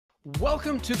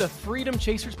Welcome to the Freedom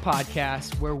Chasers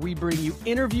podcast, where we bring you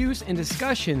interviews and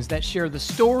discussions that share the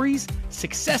stories,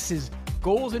 successes,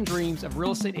 goals, and dreams of real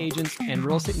estate agents and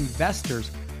real estate investors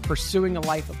pursuing a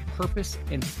life of purpose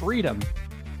and freedom.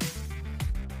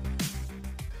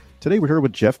 Today we're here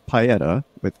with Jeff Pieta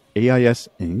with AIS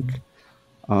Inc.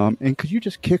 And could you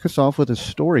just kick us off with a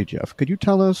story, Jeff? Could you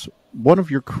tell us one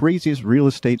of your craziest real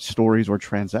estate stories or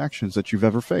transactions that you've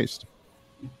ever faced?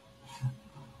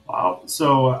 Wow.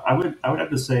 So I would have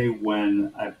to say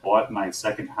when I bought my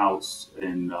second house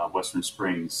in Western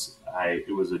Springs,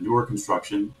 it was a newer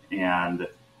construction, and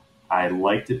I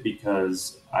liked it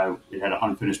because it had an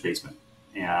unfinished basement,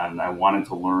 and I wanted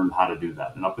to learn how to do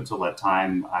that. And up until that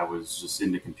time, I was just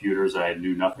into computers. I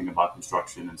knew nothing about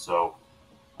construction, and so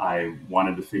I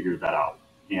wanted to figure that out.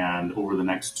 And over the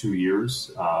next 2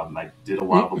 years, I did a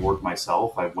lot of the work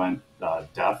myself. I went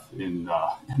deaf in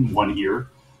 1 ear,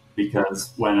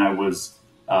 because when I was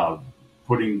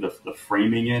putting the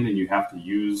framing in, and you have to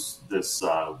use this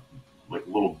like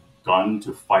little gun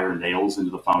to fire nails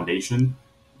into the foundation,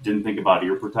 didn't think about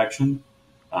ear protection.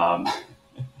 I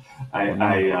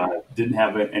didn't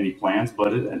have any plans,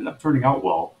 but it ended up turning out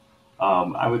well.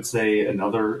 I would say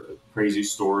another crazy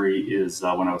story is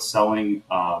when I was selling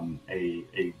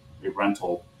a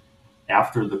rental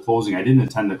after the closing. I didn't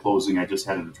attend the closing. I just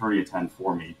had an attorney attend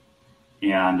for me.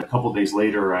 And a couple of days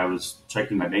later, I was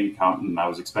checking my bank account, and I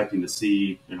was expecting to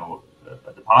see,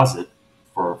 a deposit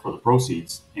for the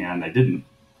proceeds, and I didn't.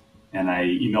 And I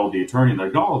emailed the attorney, and they're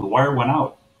like, "Oh, the wire went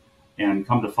out." And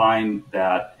come to find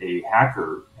that a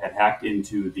hacker had hacked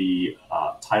into the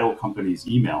title company's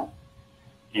email,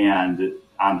 and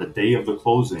on the day of the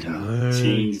closing,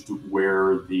 changed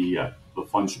where the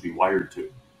funds should be wired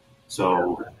to.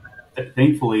 So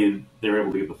thankfully, they were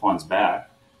able to get the funds back.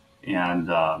 And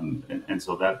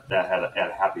so that had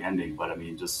a happy ending. But I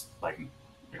mean, just like,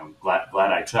 glad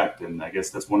I checked. And I guess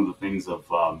that's one of the things of,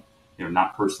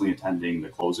 not personally attending the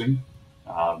closing,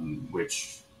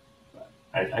 which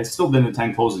I still didn't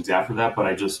attend closings after that, but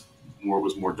I just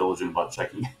was more diligent about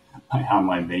checking my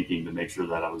online banking to make sure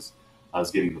that I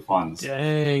was getting the funds.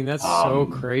 Dang, that's so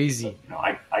crazy.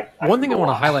 One thing I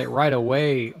want to highlight right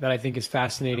away that I think is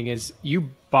fascinating is you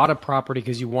bought a property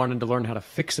because you wanted to learn how to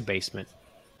fix a basement.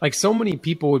 Like, so many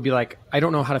people would be like, I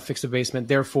don't know how to fix a basement,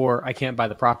 therefore I can't buy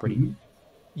the property. Mm-hmm.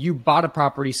 You bought a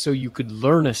property so you could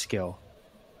learn a skill.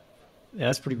 Yeah,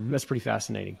 that's pretty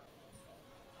fascinating.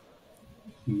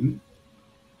 Mm-hmm.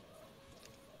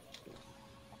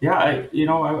 Yeah,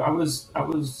 I was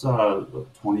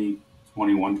 20,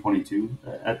 21, 22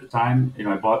 at the time.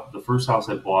 I bought the first house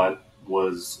I bought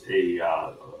was a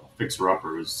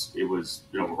fixer-upper. It was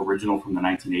original from the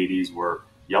 1980s, where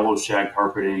yellow shag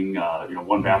carpeting.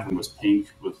 One bathroom was pink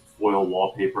with foil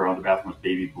wallpaper. Another bathroom was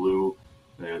baby blue.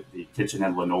 The kitchen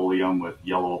had linoleum with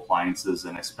yellow appliances.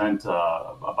 And I spent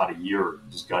about a year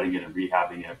just gutting it and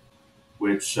rehabbing it.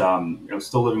 Which,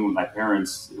 still living with my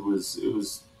parents, it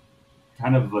was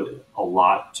kind of a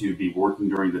lot to be working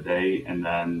during the day and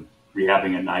then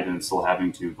rehabbing at night and still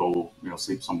having to go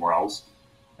sleep somewhere else.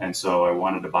 And so I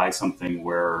wanted to buy something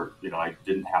where I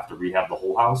didn't have to rehab the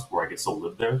whole house, where I could still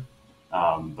live there.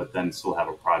 But then still have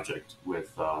a project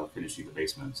with finishing the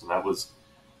basement. So that was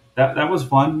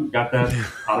fun. Got that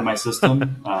out of my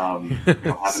system. Haven't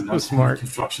so done smart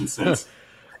construction since.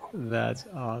 That's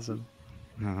awesome.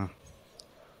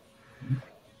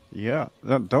 Yeah,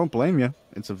 don't blame you.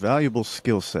 It's a valuable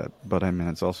skill set, but I mean,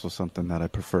 it's also something that I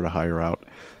prefer to hire out.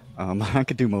 I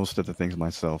could do most of the things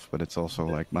myself, but it's also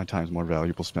like my time's more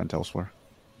valuable spent elsewhere.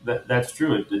 That's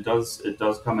true. It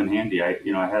does come in handy. I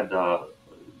had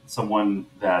someone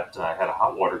that had a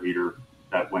hot water heater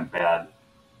that went bad,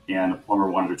 and a plumber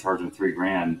wanted to charge him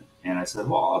 $3,000. And I said,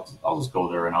 well, I'll just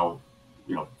go there and I'll,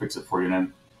 fix it for you. And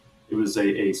then it was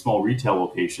a small retail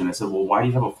location. I said, well, why do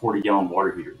you have a 40-gallon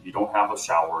water heater? You don't have a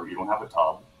shower. You don't have a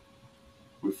tub.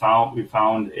 We found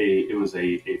it was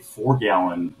a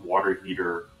 4-gallon water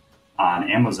heater on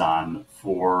Amazon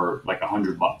for like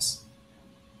 $100,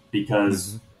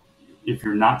 because if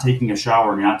you're not taking a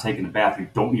shower and you're not taking a bath, you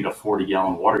don't need a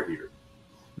 40-gallon water heater.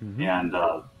 Mm-hmm. And,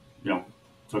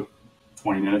 took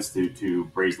 20 minutes to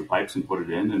braze the pipes and put it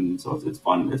in. And so it's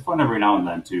fun. It's fun every now and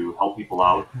then to help people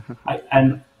out.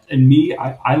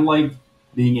 I like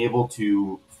being able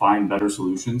to find better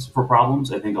solutions for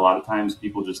problems. I think a lot of times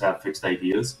people just have fixed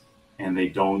ideas and they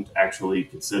don't actually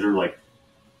consider, like,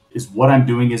 is what I'm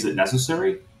doing, is it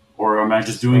necessary? Or am I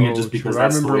just doing it just because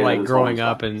that's the way it is? I remember growing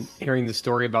up and hearing the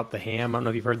story about the ham. I don't know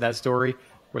if you've heard that story,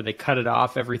 where they cut it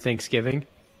off every Thanksgiving.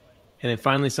 And then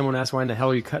finally someone asked, why in the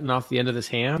hell are you cutting off the end of this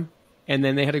ham? And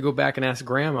then they had to go back and ask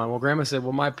Grandma. Well, Grandma said,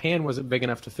 well, my pan wasn't big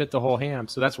enough to fit the whole ham,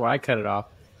 so that's why I cut it off.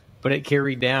 But it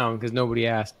carried down because nobody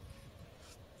asked.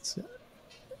 So,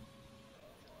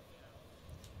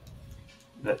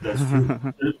 That's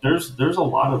true. There's a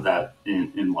lot of that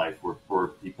in life where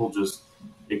people just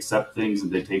accept things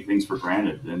and they take things for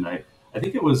granted. And I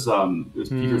think it was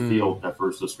Peter Thiel that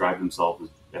first described himself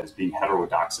as being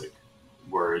heterodoxic,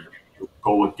 where you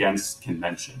go against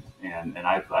convention. And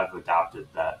I've adopted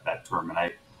that term. And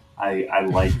I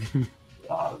like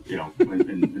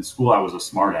in school I was a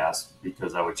smart ass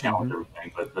because I would challenge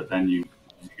everything. But then you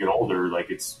get older, like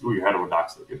you're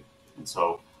heterodoxic, and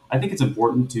so. I think it's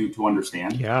important to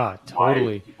understand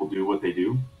totally. why people do what they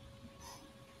do.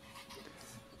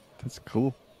 That's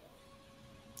cool.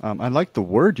 I like the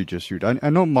word you just used. I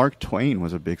know Mark Twain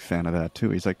was a big fan of that too.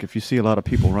 He's like, if you see a lot of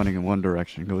people running in one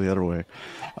direction, go the other way.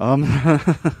 One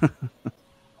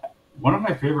of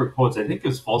my favorite quotes, I think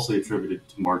is falsely attributed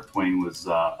to Mark Twain, was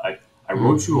I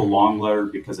wrote you a long letter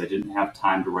because I didn't have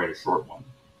time to write a short one.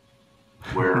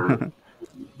 Where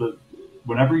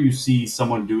whenever you see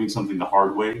someone doing something the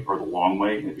hard way or the long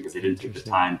way because they didn't take the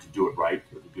time to do it right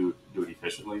or to do it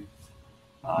efficiently,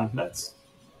 that's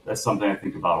something I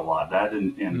think about a lot. That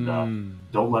and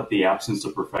don't let the absence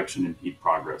of perfection impede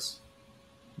progress,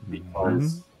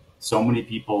 because so many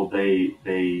people they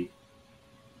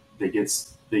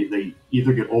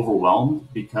either get overwhelmed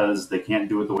because they can't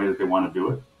do it the way that they want to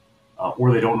do it,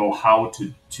 or they don't know how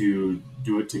to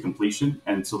do it to completion,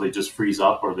 and so they just freeze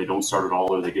up, or they don't start at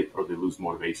all, or they lose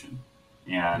motivation.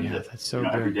 And that's so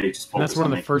good. every day, just and that's one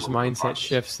of the first mindset progress.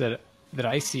 shifts that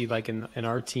I see, like in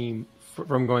our team,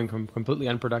 from going from completely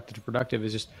unproductive to productive,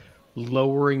 is just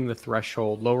lowering the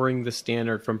threshold, lowering the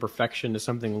standard from perfection to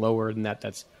something lower than that.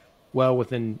 That's well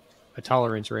within a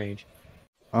tolerance range.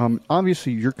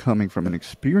 Obviously, you're coming from an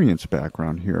experience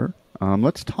background here.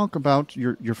 Let's talk about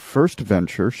your first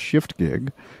venture, Shift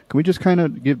Gig. Can we just kind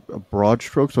of give a broad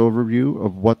strokes overview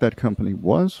of what that company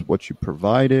was, what you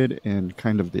provided, and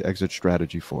kind of the exit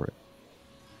strategy for it?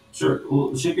 Sure.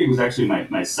 Well, Shift Gig was actually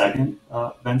my second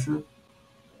venture,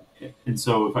 and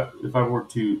so if I were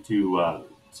to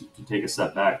take a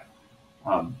step back,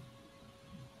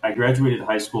 I graduated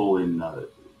high school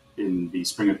in the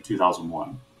spring of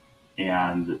 2001,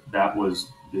 and that was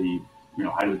the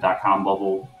height of the .com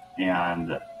bubble.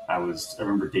 And I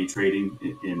remember day trading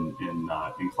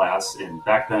in class, and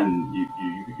back then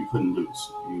you couldn't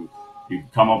lose.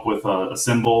 You'd come up with a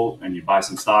symbol and you'd buy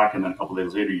some stock, and then a couple of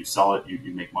days later you sell it,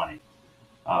 you make money.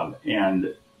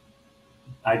 And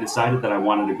I decided that I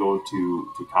wanted to go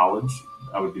to college.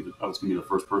 I was going to be the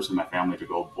first person in my family to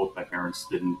go. Both my parents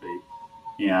didn't.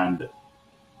 And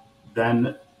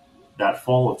then that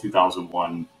fall of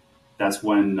 2001. That's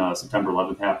when September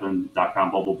 11th happened.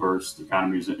 .com bubble burst. The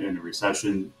economy was in a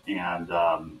recession, and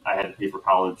I had to pay for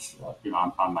college,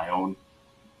 on my own.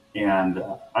 And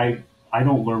I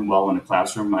don't learn well in a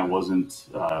classroom. I wasn't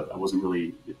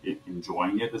really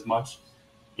enjoying it as much.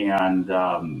 And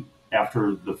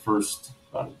after the first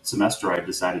semester, I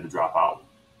decided to drop out.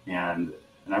 And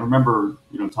I remember,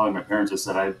 telling my parents, I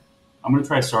said, I'm going to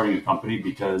try starting a company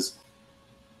because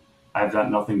I've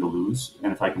got nothing to lose,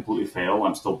 and if I completely fail,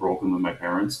 I'm still broken with my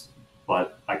parents,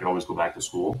 but I could always go back to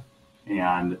school.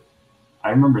 And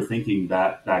I remember thinking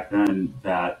that back then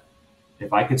that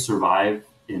if I could survive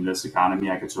in this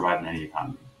economy, I could survive in any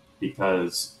economy.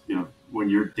 Because when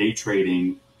you're day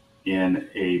trading in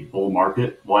a bull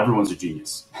market, well, everyone's a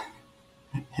genius.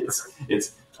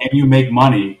 It's can you make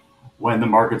money when the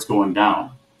market's going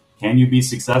down? Can you be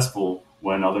successful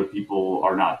when other people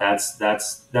are not? That's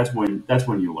when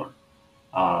you learn.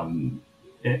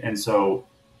 And so,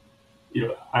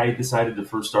 I decided to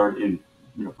first start in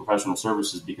professional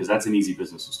services because that's an easy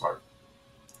business to start.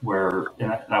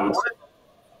 And I was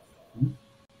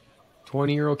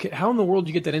 20-year-old kid. How in the world did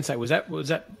you get that insight? Was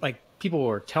that like people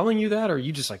were telling you that, or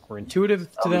you just like were intuitive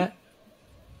to that?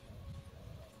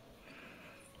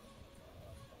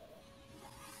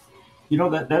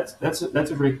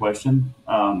 That's a great question.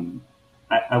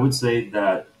 I would say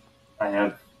that I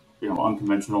have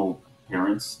unconventional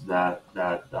parents that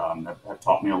have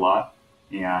taught me a lot,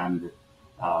 and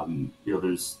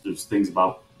there's things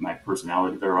about my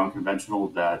personality that are unconventional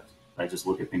that I just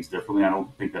look at things differently. I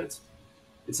don't think that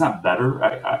it's not better.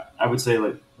 I would say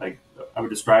like I would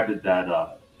describe it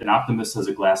that an optimist says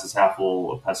a glass is half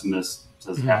full, a pessimist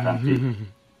says it's half empty.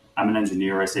 I'm an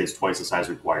engineer. I say it's twice the size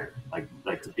required.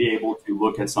 Like to be able to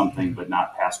look at something but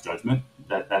not pass judgment.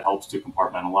 That helps to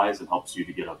compartmentalize and helps you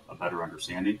to get a better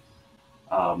understanding.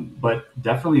 But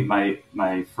definitely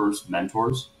my first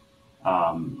mentors,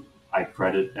 I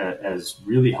credit as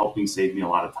really helping save me a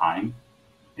lot of time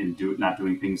in not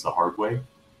doing things the hard way.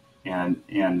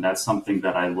 And that's something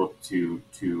that I look to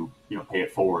pay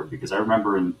it forward, because I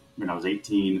remember when I was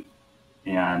 18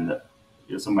 and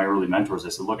some of my early mentors, I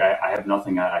said, look, I have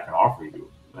nothing I can offer you.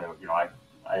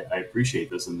 I appreciate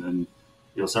this. And then,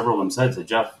 several of them said,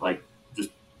 Jeff, like, just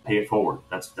pay it forward.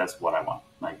 That's what I want.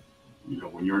 Like,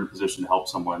 when you're in a position to help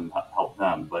someone, help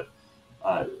them. But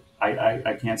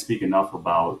I can't speak enough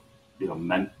about,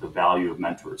 the value of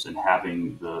mentors and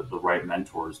having the right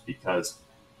mentors, because,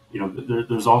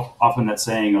 there's often that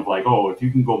saying of like, oh, if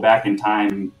you can go back in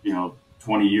time,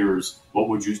 20 years, what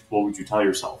would you tell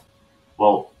yourself?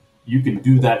 Well, you can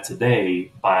do that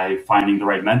today by finding the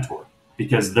right mentor,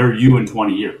 because they're you in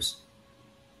 20 years.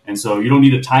 And so you don't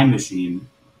need a time machine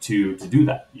to do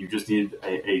that. You just need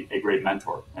a great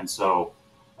mentor. And so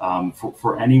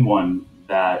for anyone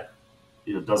that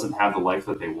doesn't have the life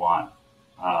that they want,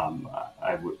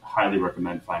 I would highly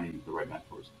recommend finding the right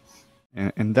mentors.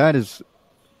 And that is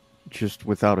just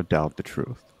without a doubt the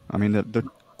truth. I mean, the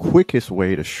quickest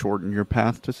way to shorten your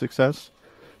path to success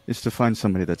is to find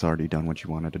somebody that's already done what you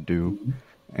wanted to do,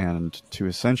 and to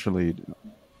essentially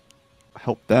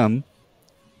help them,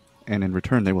 and in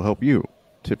return they will help you.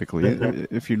 Typically,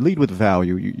 if you lead with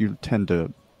value, you tend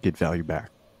to get value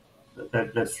back.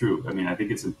 That's true. I mean, I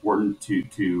think it's important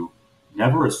to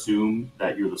never assume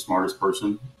that you're the smartest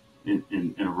person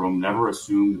in a room. Never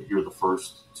assume that you're the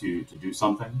first to do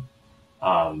something.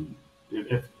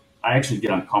 If I actually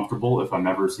get uncomfortable if I'm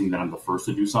ever seeing that I'm the first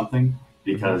to do something,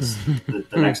 because the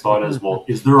next thought is, well,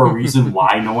 is there a reason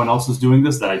why no one else is doing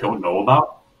this that I don't know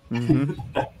about? Mm-hmm.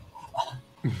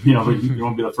 You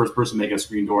won't be the first person to make a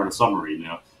screen door in a submarine,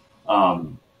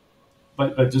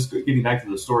 But just getting back to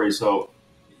the story, so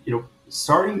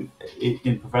starting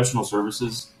in professional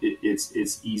services,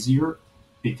 it's easier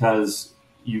because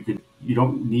you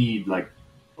don't need like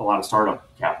a lot of startup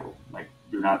capital. Like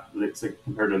it's like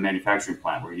compared to a manufacturing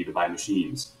plant where you need to buy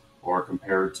machines, or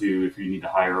compared to if you need to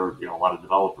hire a lot of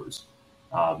developers.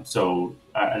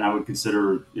 And I would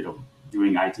consider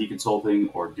doing IT consulting,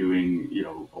 or doing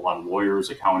a lot of lawyers,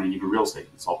 accounting, even real estate.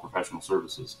 It's all professional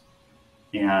services.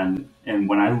 And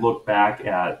when I look back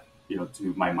at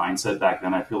to my mindset back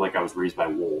then, I feel like I was raised by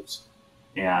wolves,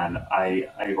 and I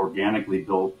organically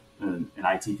built an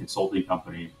IT consulting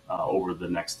company over the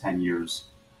next 10 years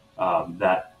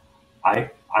that I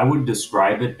would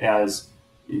describe it as,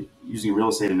 using a real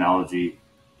estate analogy,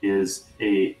 is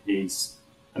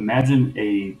imagine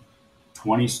a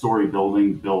 20-story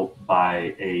building built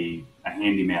by a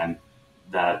handyman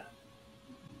that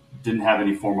didn't have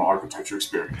any formal architecture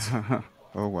experience.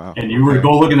 Oh wow! And you were to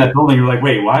go look in that building, you're like,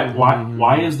 wait,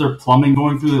 why is there plumbing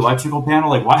going through the electrical panel?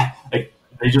 Like, why? Like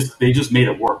they just made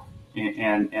it work,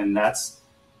 and that's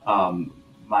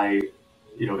my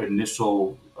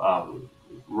initial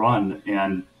run.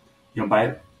 And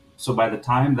by the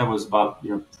time that was about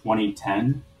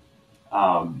 2010,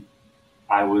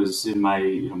 I was in my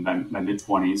my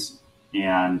mid-20s,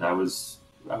 and I was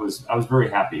very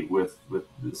happy with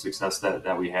the success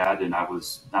that we had, and I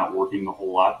was not working a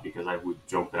whole lot because I would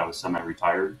joke that I was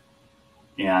semi-retired,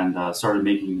 and started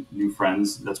making new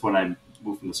friends. That's when I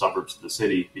moved from the suburbs to the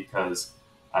city, because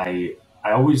I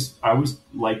always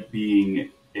liked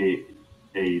being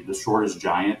the shortest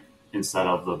giant instead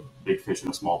of the big fish in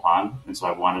a small pond, and so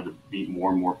I wanted to meet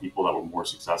more and more people that were more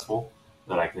successful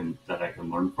that I can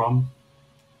learn from,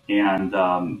 and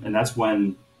that's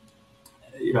when.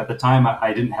 At the time,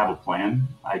 I didn't have a plan.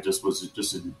 I just was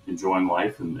enjoying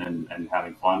life and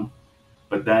having fun.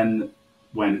 But then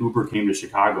when Uber came to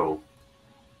Chicago,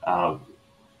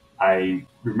 I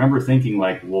remember thinking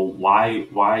like, well, why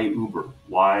Uber?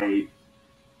 Why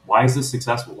is this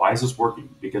successful? Why is this working?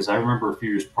 Because I remember a few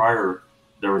years prior,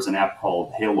 there was an app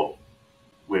called Halo,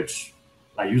 which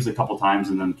I used a couple times,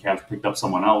 and then cabs picked up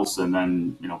someone else, and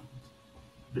then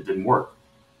it didn't work.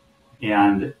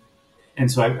 And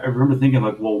so I remember thinking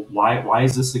like, well, why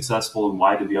is this successful, and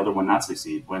why did the other one not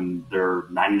succeed when they're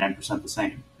 99% the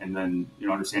same? And then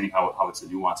understanding how it's the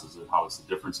nuances and how it's the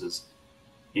differences,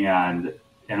 and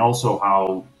also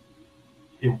how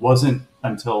it wasn't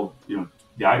until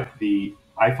the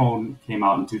iPhone came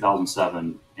out in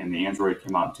 2007 and the Android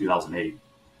came out in 2008,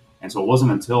 and so it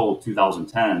wasn't until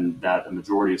 2010 that a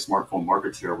majority of smartphone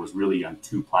market share was really on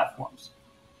two platforms,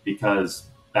 because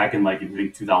back in like I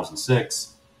think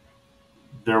 2006.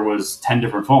 There was 10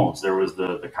 different phones. There was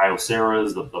the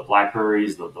Kyoseras, the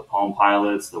Blackberries, the Palm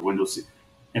Pilots, the Windows.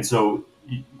 And so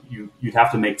you'd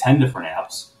have to make 10 different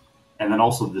apps. And then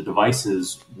also the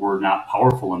devices were not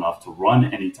powerful enough to run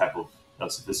any type of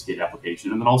sophisticated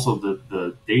application. And then also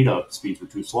the data speeds were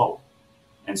too slow.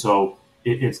 And so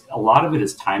it's a lot of it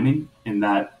is timing, in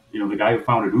that the guy who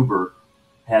founded Uber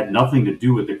had nothing to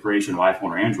do with the creation of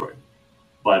iPhone or Android,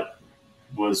 but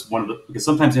was one of the, because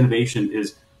sometimes innovation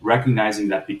is recognizing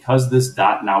that because this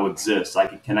dot now exists, I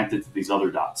can connect it to these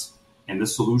other dots. And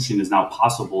this solution is now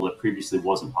possible that previously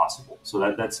wasn't possible. So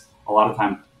that's a lot of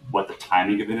time what the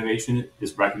timing of innovation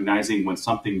is, recognizing when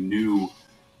something new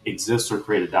exists or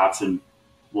create adoption.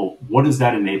 Well, what does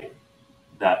that enable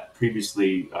that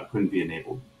previously couldn't be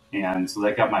enabled? And so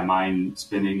that got my mind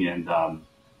spinning. And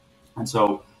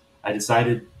so I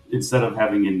decided, instead of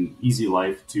having an easy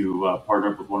life, to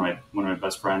partner up with one of my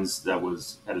best friends that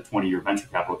had a 20-year venture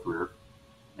capital career.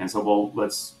 And so, well,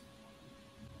 let's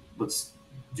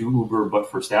do Uber,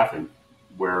 but for staffing,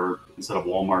 where instead of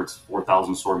Walmart's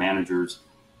 4,000 store managers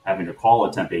having to call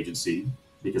a temp agency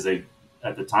because at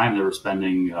the time they were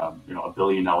spending $1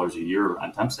 billion a year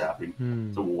on temp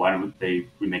staffing. So why don't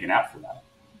we make an app for that?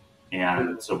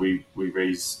 And so we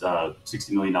raised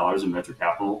 $60 million in venture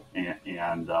capital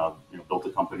and built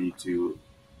a company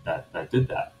that did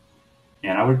that.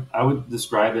 And I would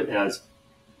describe it as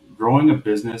growing a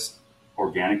business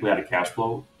organically out of cash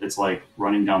flow. It's like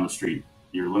running down the street.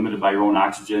 You're limited by your own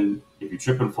oxygen. If you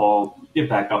trip and fall, get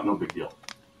back up, no big deal.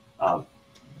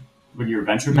 When you're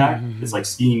venture back, it's like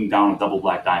skiing down a double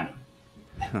black diamond.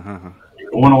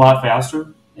 You're going a lot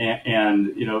faster,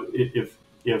 and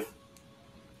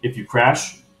if you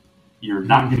crash, you're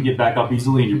not going to get back up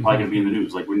easily, and you're probably going to be in the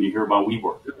news. Like when you hear about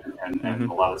WeWork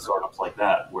and a lot of startups like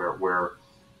that, where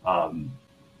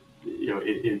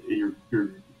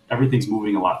everything's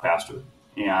moving a lot faster,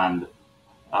 and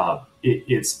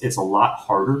it's a lot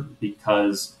harder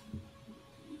because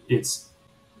it's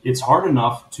hard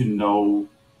enough to know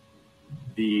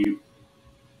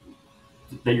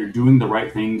that you're doing the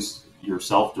right things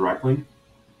yourself directly,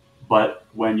 but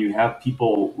when you have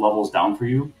people levels down for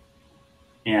you,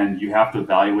 and you have to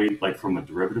evaluate, like from a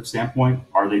derivative standpoint,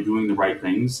 are they doing the right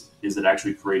things? Is it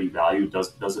actually creating value?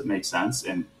 Does it make sense?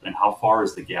 And how far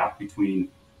is the gap between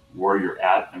where you're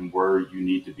at and where you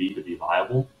need to be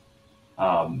viable?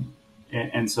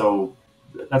 And so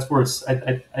that's where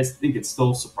I think it's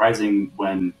still surprising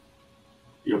when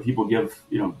people give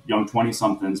young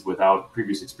 20-somethings without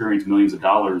previous experience millions of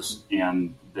dollars,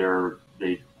 and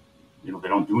they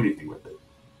don't do anything with it.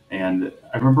 And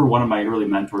I remember one of my early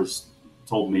mentors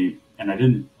told me, and I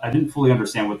didn't fully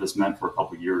understand what this meant for a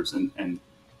couple of years, and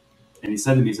he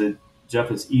said to me, he said,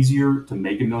 "Jeff, it's easier to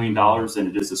make $1 million than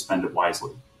it is to spend it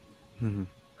wisely." And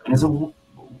I said, well,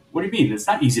 "What do you mean? It's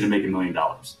not easy to make $1 million,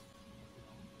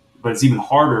 but it's even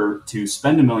harder to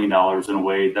spend $1 million in a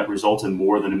way that results in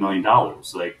more than $1 million."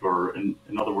 Or in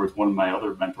other words, one of my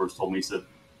other mentors told me, he said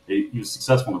he was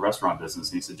successful in the restaurant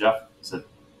business, and he said, "Jeff," he said,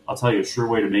 "I'll tell you a sure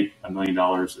way to make $1 million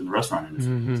in the restaurant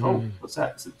industry." So, what's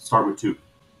that? He said, "Start with 2."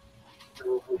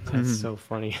 That's so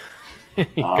funny. You're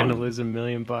gonna lose $1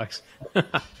 million.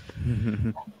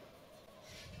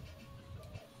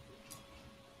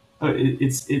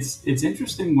 It's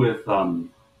interesting with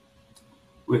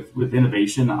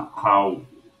innovation, how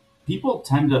people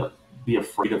tend to be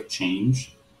afraid of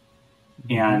change,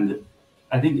 and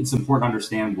I think it's important to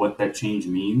understand what that change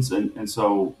means. And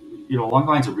so along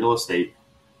the lines of real estate,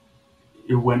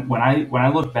 when I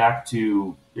look back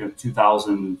to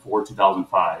 2004,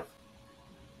 2005,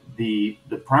 the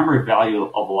primary value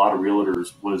of a lot of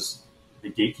realtors was the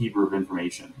gatekeeper of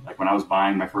information. Like when I was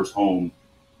buying my first home,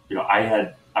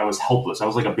 I was helpless. I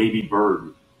was like a baby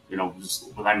bird, just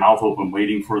with my mouth open,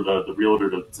 waiting for the realtor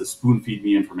to spoon feed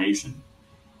me information.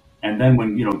 And then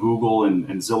when Google and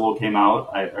Zillow came out,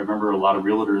 I remember a lot of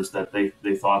realtors that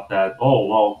they thought that, oh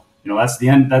well, that's the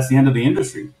end of the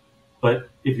industry. But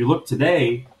if you look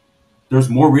today, there's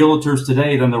more realtors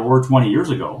today than there were 20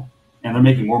 years ago, and they're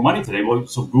making more money today. Well,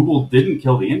 so Google didn't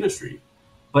kill the industry,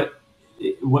 but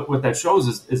what that shows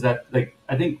is that, like,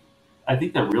 I think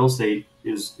that real estate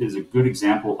is a good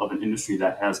example of an industry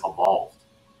that has evolved.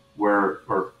 Where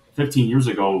 15 years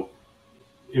ago,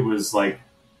 it was like,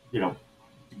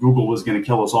 Google was going to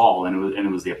kill us all, and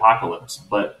it was the apocalypse.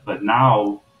 But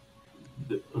now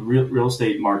the real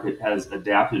estate market has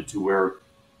adapted to where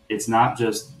it's not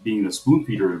just being the spoon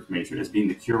feeder of information; it's being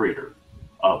the curator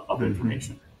of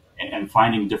information and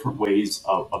finding different ways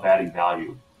of adding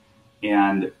value.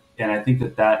 And I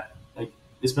think that like,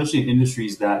 especially in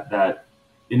industries that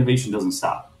innovation doesn't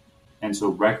stop, and so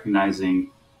recognizing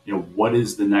what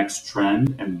is the next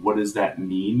trend and what does that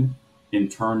mean in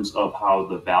terms of how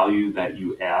the value that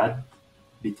you add,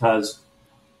 because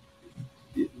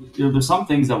there's some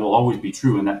things that will always be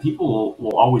true, and that people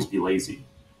will always be lazy,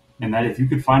 and that if you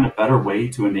could find a better way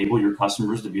to enable your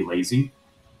customers to be lazy,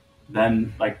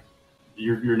 then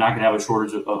you're not going to have a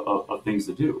shortage of things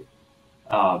to do.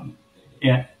 And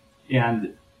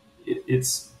and it,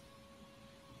 it's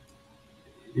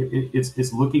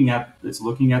it's looking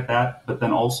at that, but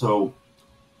then also,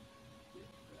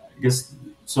 I guess,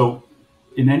 so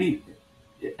in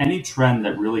any trend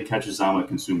that really catches on with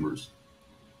consumers,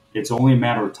 it's only a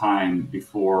matter of time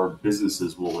before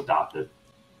businesses will adopt it.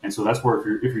 And so that's where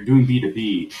if you're doing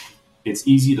B2B, it's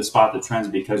easy to spot the trends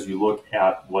because you look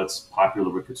at what's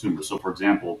popular with consumers. So for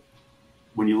example,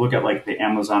 when you look at like the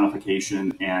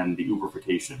Amazonification and the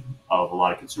Uberification of a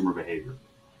lot of consumer behavior,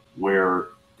 where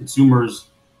consumers,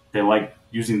 they like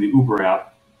using the Uber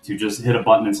app to just hit a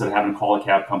button instead of having to call a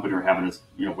cab company or having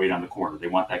to wait on the corner. They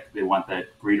want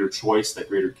that greater choice, that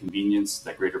greater convenience,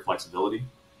 that greater flexibility.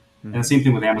 Mm-hmm. And the same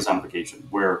thing with Amazonification,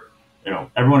 where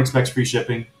everyone expects free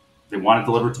shipping. They want it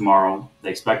delivered tomorrow. They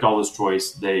expect all this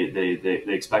choice. They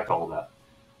expect all of that.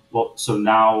 Well, so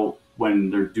now when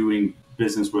they're doing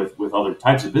business with other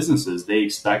types of businesses, they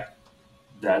expect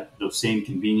that those same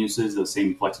conveniences, the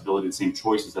same flexibility, the same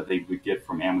choices that they would get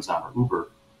from Amazon or Uber.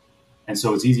 And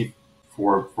so it's easy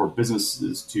for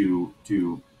businesses to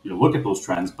look at those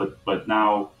trends, but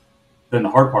now then the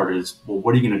hard part is, well,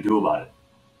 what are you going to do about it?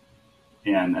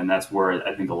 And that's where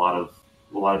I think a lot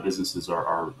of businesses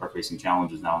are facing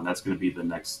challenges now, and that's going to be the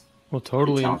next. Well,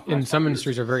 totally. And some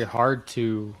industries are very hard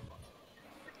to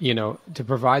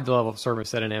provide the level of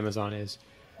service that an Amazon is.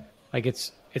 Like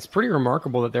it's pretty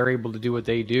remarkable that they're able to do what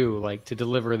they do, like to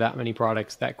deliver that many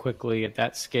products that quickly at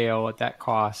that scale, at that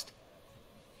cost.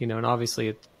 And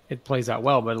obviously it plays out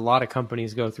well, but a lot of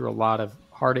companies go through a lot of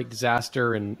heartache,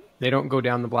 disaster, and they don't go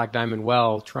down the Black Diamond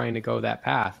well trying to go that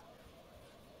path.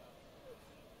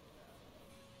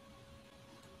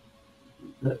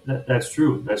 That's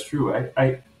true. That's true.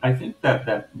 I think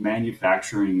that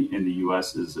manufacturing in the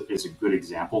U.S. is a good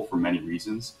example for many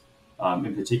reasons,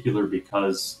 in particular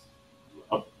because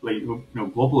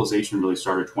globalization really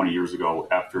started 20 years ago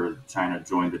after China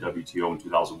joined the WTO in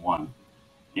 2001,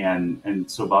 and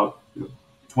so about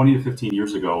 20 to 15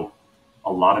 years ago,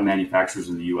 a lot of manufacturers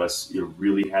in the U.S.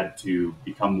 Really had to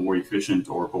become more efficient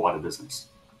or go out of business,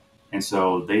 and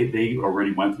so they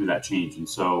already went through that change, and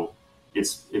so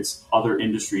it's other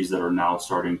industries that are now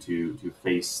starting to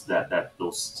face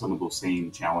some of those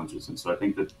same challenges. And so I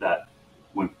think that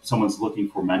when someone's looking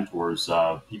for mentors,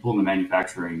 people in the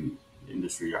manufacturing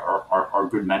industry are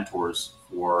good mentors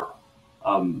for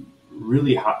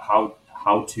really how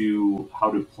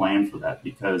to plan for that,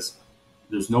 because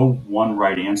there's no one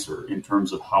right answer in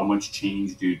terms of how much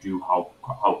change do you do,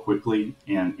 how quickly,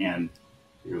 and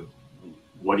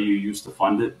what do you use to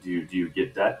fund it? Do you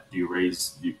get debt? Do you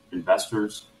raise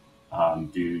investors?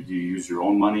 Do you use your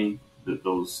own money?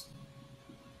 Those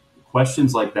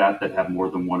questions like that have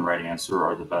more than one right answer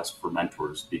are the best for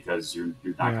mentors, because you're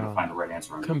not going to find the right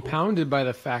answer on compounded by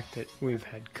the fact that we've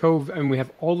had COVID and we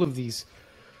have all of these,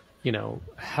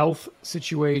 health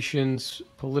situations,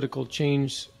 political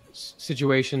change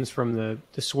situations, from the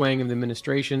swaying of the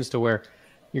administrations to where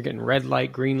you're getting red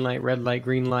light, green light, red light,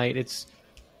 green light.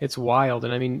 It's wild.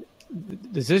 And I mean, the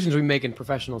decisions we make in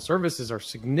professional services are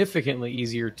significantly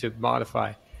easier to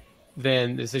modify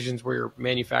than decisions where you're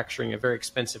manufacturing a very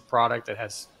expensive product that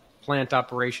has plant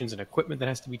operations and equipment that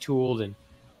has to be tooled. And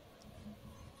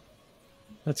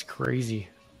that's crazy.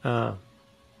 I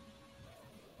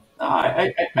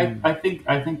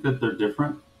think that they're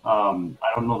different. I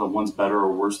don't know that one's better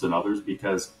or worse than others,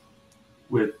 because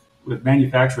with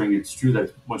manufacturing, it's true that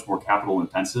it's much more capital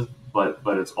intensive, but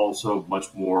it's also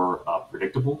much more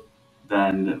predictable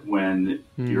than when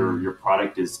your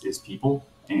product is people,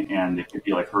 and it can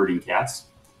be like herding cats.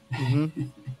 Mm-hmm.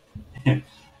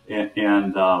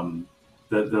 and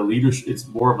the leadership, it's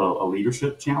more of a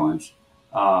leadership challenge,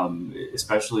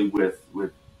 especially with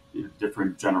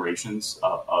different generations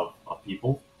of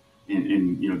people,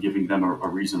 in giving them a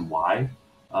reason why,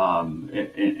 I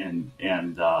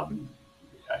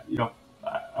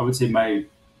would say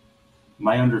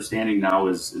my understanding now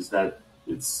is that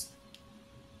it's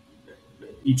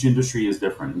each industry is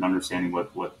different in understanding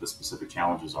what the specific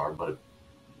challenges are, but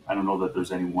I don't know that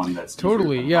there's any one that's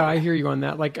totally. Yeah, I hear you on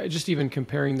that. Like, just even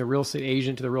comparing the real estate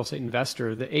agent to the real estate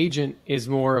investor, the agent is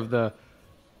more of the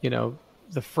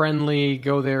friendly,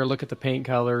 go there, look at the paint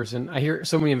colors. And I hear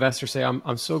so many investors say,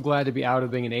 I'm so glad to be out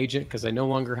of being an agent because I no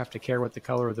longer have to care what the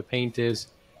color of the paint is.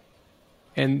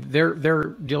 And they're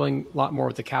dealing a lot more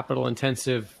with the capital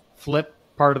intensive flip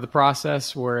part of the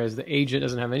process, whereas the agent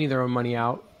doesn't have any of their own money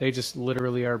out. They just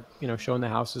literally are, showing the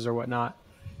houses or whatnot.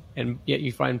 And yet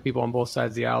you find people on both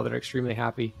sides of the aisle that are extremely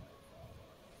happy.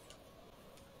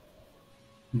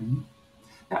 Mm-hmm.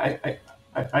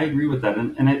 I agree with that,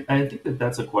 and I think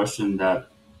that's a question that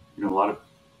a lot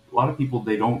of people,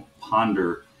 they don't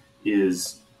ponder,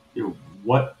 is you know,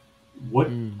 what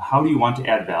how do you want to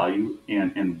add value,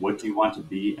 and what do you want to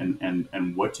be,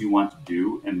 and what do you want to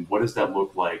do, and what does that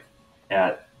look like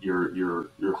at your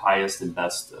highest and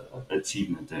best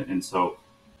achievement. And so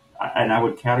and I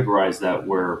would categorize that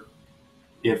where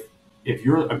if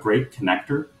you're a great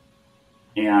connector,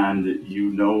 and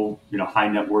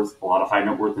a lot of high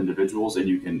net worth individuals, and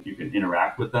you can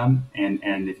interact with them,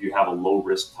 and if you have a low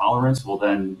risk tolerance, well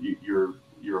then you're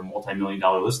a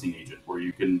multi-million-dollar listing agent where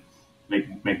you can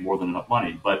make more than enough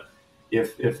money. But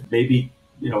if maybe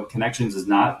connections is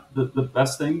not the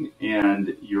best thing,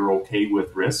 and you're okay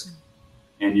with risk,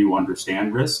 and you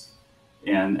understand risk,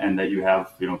 and that you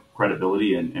have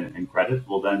credibility and credit,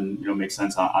 well then it makes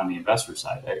sense on the investor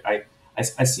side.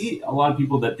 I see a lot of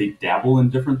people that they dabble in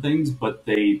different things, but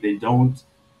they don't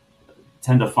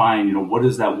tend to find what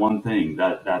is that one thing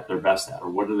that they're best at, or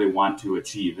what do they want to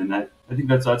achieve. And that, I think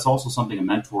that's also something a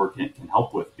mentor can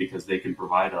help with, because they can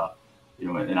provide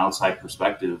an outside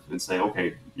perspective and say,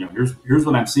 okay, here's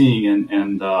what I'm seeing,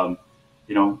 and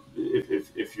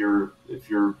if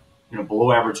you're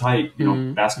below average height,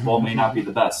 basketball may not be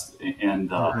the best. And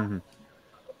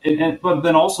but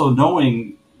then also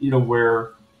knowing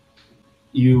where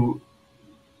you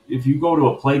if you go to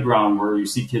a playground where you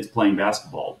see kids playing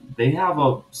basketball, they have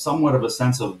a somewhat of a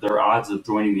sense of their odds of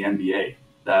joining the NBA.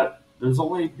 That there's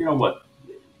only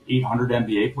 800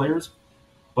 NBA players,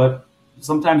 but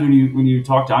sometimes when you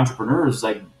talk to entrepreneurs,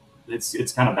 like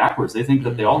it's kind of backwards. They think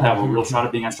that they all have a real shot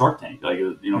at being on Shark Tank, like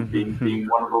being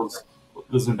one of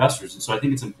those investors. And so I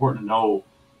think it's important to know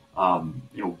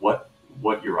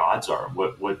what your odds are,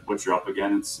 what you're up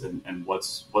against, and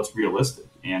what's realistic.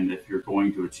 And if you're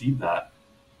going to achieve that,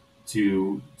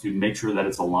 to make sure that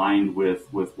it's aligned with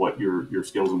what your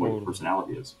skills and what your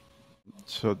personality is.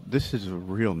 So this is a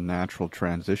real natural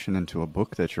transition into a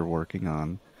book that you're working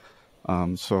on.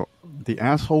 So The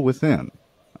Asshole Within.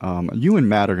 You and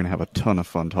Matt are going to have a ton of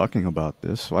fun talking about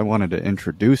this, so I wanted to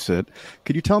introduce it.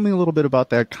 Could you tell me a little bit about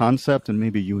that concept, and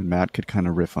maybe you and Matt could kind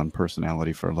of riff on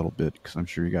personality for a little bit, because I'm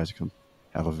sure you guys can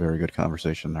have a very good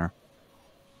conversation there.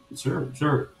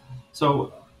 Sure.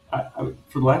 So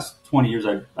for the last 20 years,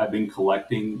 I've been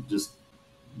collecting just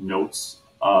notes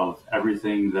of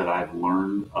everything that I've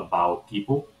learned about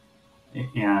people,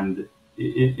 and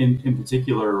in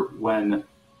particular, when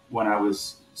I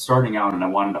was starting out and I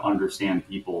wanted to understand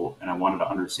people, and I wanted to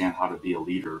understand how to be a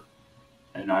leader,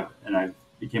 and I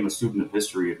became a student of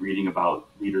history and reading about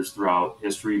leaders throughout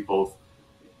history, both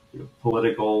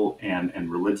political and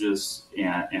religious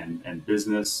and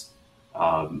business.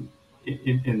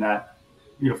 In that,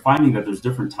 finding that there's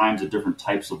different times that different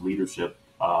types of leadership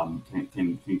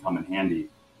can come in handy,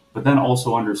 but then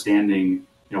also understanding,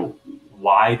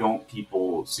 why don't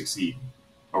people succeed,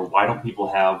 or why don't people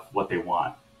have what they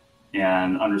want,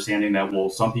 and understanding that, well,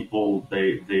 some people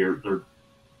they're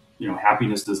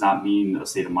happiness does not mean a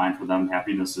state of mind for them.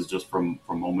 Happiness is just from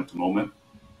moment to moment.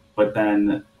 But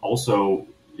then also,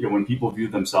 when people view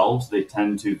themselves, they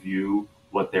tend to view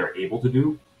what they're able to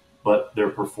do, but their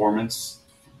performance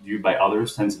viewed by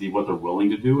others tends to be what they're willing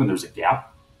to do. And there's a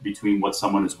gap between what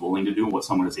someone is willing to do and what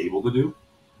someone is able to do.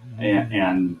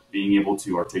 And being able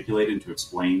to articulate and to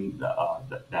explain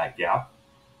that gap.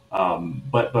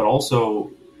 But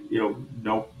also,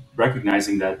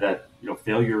 recognizing that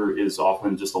failure is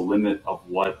often just a limit of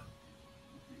what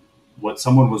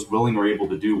someone was willing or able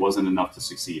to do wasn't enough to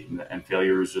succeed, and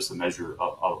failure is just a measure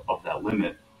of that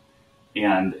limit.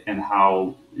 And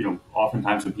how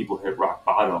oftentimes when people hit rock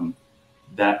bottom,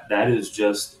 that is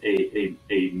just a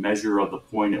measure of the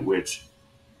point at which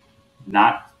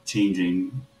not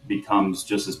changing becomes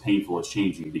just as painful as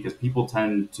changing, because people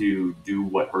tend to do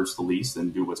what hurts the least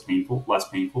and do what's less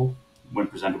painful when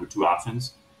presented with two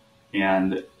options.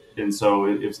 And so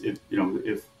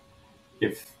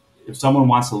if someone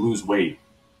wants to lose weight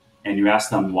and you ask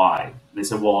them why, they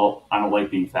say, well, I don't like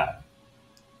being fat.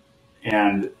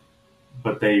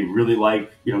 But they really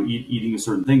like, eating a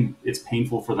certain thing. It's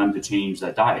painful for them to change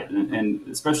that diet. And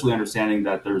especially understanding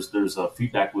that there's a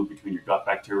feedback loop between your gut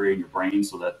bacteria and your brain,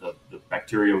 so that the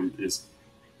bacteria is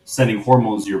sending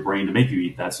hormones to your brain to make you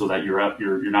eat that, so that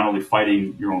you're not only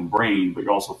fighting your own brain, but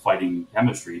you're also fighting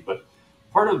chemistry. But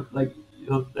part of, I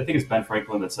think it's Ben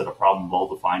Franklin that said, a problem well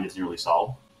defined is nearly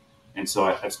solved. And so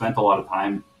I've spent a lot of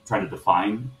time trying to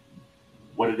define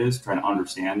what it is, trying to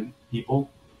understand people.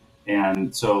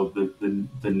 And so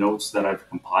the notes that I've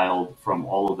compiled from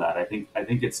all of that, I think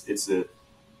it's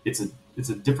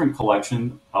a different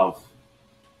collection of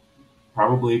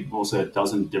probably, we'll say, a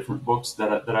dozen different books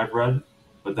that I've read,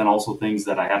 but then also things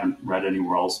that I haven't read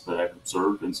anywhere else that I've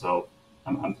observed. And so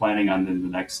I'm planning on, in the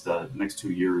next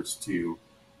 2 years, to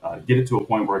get it to a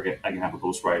point where I can have a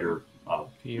ghostwriter put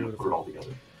it all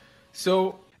together.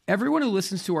 So everyone who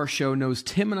listens to our show knows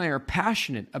Tim and I are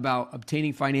passionate about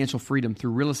obtaining financial freedom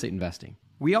through real estate investing.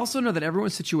 We also know that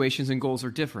everyone's situations and goals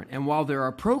are different, and while there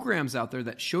are programs out there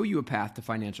that show you a path to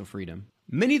financial freedom,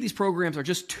 many of these programs are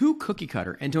just too cookie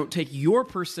cutter and don't take your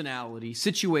personality,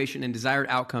 situation, and desired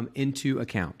outcome into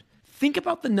account. Think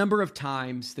about the number of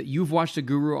times that you've watched a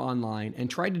guru online and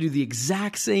tried to do the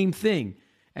exact same thing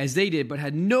as they did, but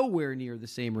had nowhere near the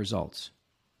same results.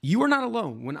 You are not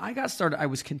alone. When I got started, I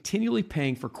was continually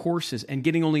paying for courses and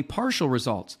getting only partial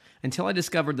results until I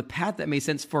discovered the path that made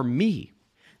sense for me.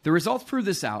 The results prove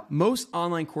this out. Most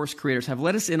online course creators have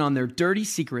let us in on their dirty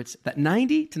secrets that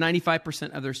 90 to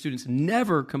 95% of their students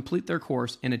never complete their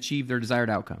course and achieve their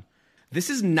desired outcome. This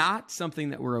is not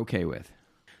something that we're okay with.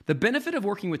 The benefit of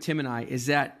working with Tim and I is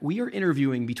that we are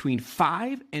interviewing between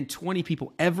 5 and 20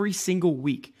 people every single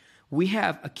week. We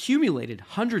have accumulated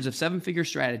hundreds of seven-figure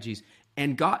strategies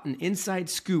and gotten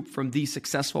inside scoop from these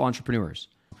successful entrepreneurs.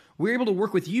 We're able to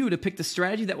work with you to pick the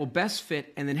strategy that will best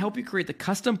fit and then help you create the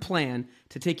custom plan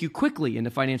to take you quickly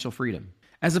into financial freedom.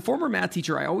 As a former math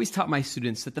teacher, I always taught my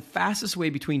students that the fastest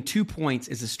way between 2 points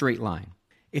is a straight line.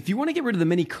 If you want to get rid of the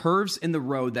many curves in the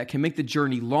road that can make the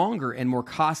journey longer and more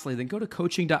costly, then go to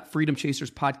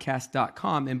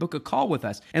coaching.freedomchaserspodcast.com and book a call with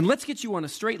us, and let's get you on a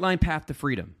straight line path to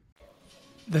freedom.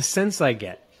 The sense I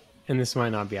get, and this might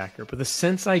not be accurate, but the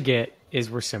sense I get is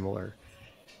we're similar.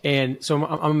 And so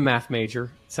I'm a math major.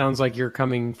 Sounds like you're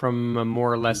coming from a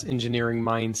more or less engineering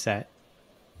mindset.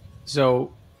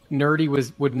 So nerdy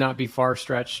would not be far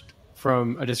stretched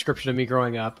from a description of me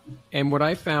growing up. And what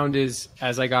I found is,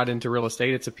 as I got into real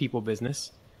estate, it's a people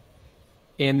business.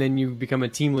 And then you become a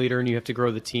team leader and you have to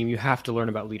grow the team. You have to learn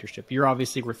about leadership. You're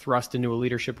obviously were thrust into a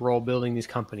leadership role building these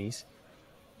companies.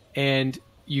 And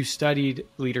you studied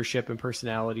leadership and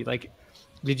personality. Like,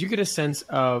 did you get a sense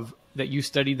of that you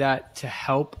studied that to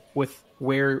help with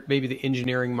where maybe the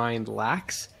engineering mind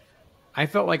lacks? I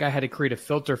felt like I had to create a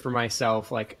filter for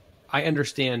myself. Like, I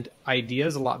understand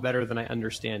ideas a lot better than I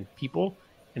understand people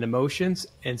and emotions.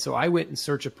 And so I went in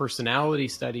search of personality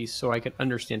studies so I could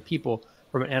understand people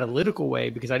from an analytical way,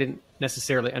 because I didn't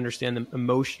necessarily understand them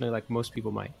emotionally like most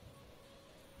people might.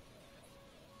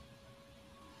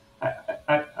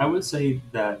 I would say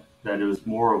that it was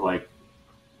more of like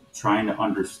trying to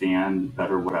understand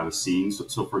better what I was seeing.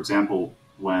 So for example,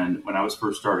 when I was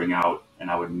first starting out and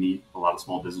I would meet a lot of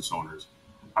small business owners,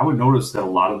 I would notice that a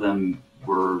lot of them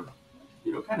were,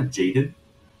 kind of jaded.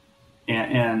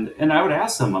 And I would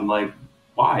ask them, I'm like,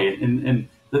 why? And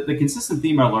the consistent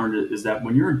theme I learned is that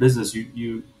when you're in business,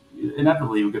 you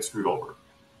inevitably you'll get screwed over.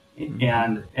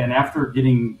 Mm-hmm. And after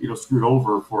getting, screwed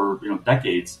over for,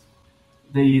 decades,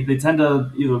 they tend to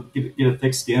either get a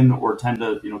thick skin or tend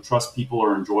to trust people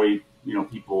or enjoy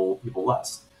people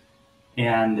less,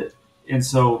 and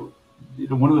so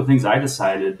one of the things I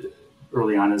decided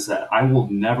early on is that I will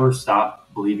never stop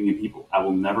believing in people. I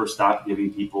will never stop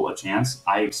giving people a chance.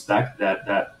 I expect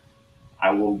that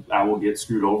I will get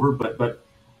screwed over, but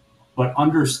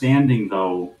understanding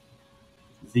though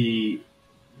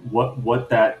what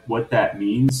that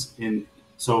means in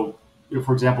so.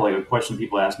 For example, like a question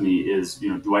people ask me is,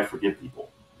 do I forgive people?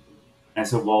 And I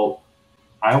said, well,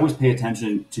 I always pay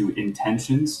attention to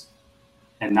intentions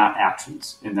and not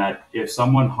actions. And that if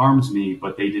someone harms me,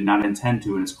 but they did not intend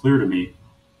to, and it's clear to me,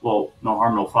 well, no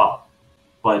harm, no foul.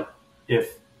 But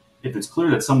if it's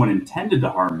clear that someone intended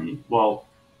to harm me, well,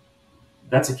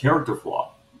 that's a character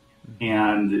flaw,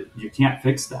 and you can't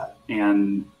fix that.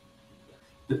 And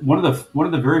one of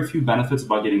the very few benefits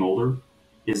about getting older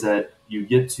is that you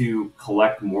get to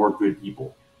collect more good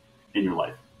people in your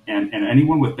life. And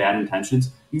anyone with bad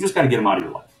intentions, you just got to get them out of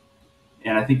your life.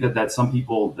 And I think that some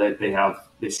people that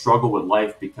they struggle with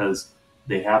life because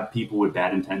they have people with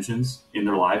bad intentions in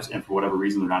their lives, and for whatever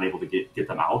reason they're not able to get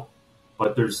them out.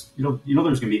 But there's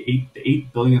there's going to be the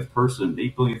 8 billionth person, the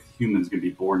 8 billionth human is going to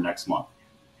be born next month.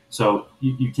 So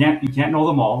you can't know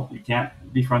them all. You can't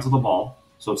be friends with them all.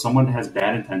 So if someone has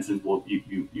bad intentions, well,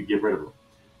 you get rid of them.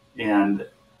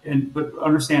 But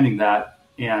understanding that,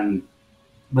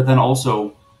 but then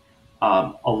also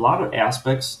a lot of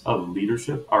aspects of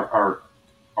leadership are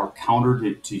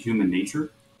counter to human nature,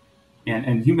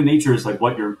 and human nature is like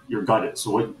what your gut is,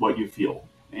 so what you feel,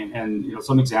 and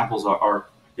some examples are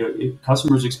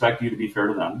customers expect you to be fair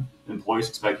to them, employees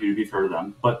expect you to be fair to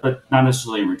them, but not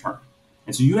necessarily in return,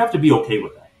 and so you have to be okay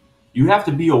with that. You have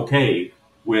to be okay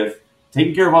with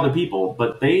taking care of other people,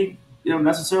 but they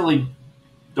necessarily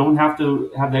don't have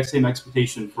to have that same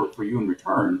expectation for you in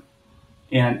return.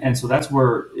 And so that's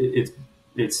where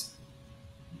it's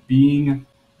being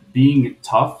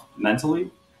tough mentally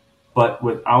but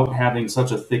without having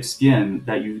such a thick skin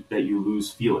that you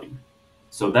lose feeling.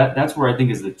 So that's where I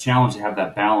think is the challenge, to have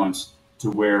that balance to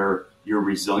where you're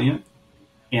resilient.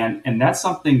 And that's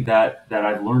something that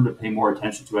I've learned to pay more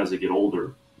attention to as I get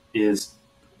older, is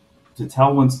to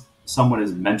tell when someone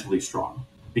is mentally strong.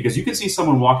 Because you can see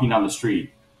someone walking down the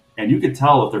street and you can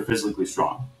tell if they're physically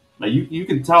strong. Like you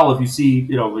can tell if you see,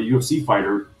 a UFC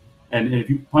fighter, and if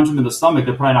you punch them in the stomach,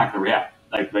 they're probably not going to react.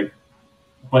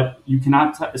 But you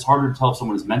cannot. It's harder to tell if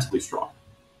someone is mentally strong,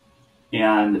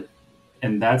 and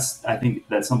I think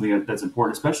that's something that's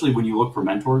important, especially when you look for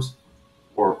mentors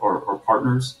or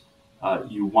partners.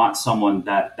 You want someone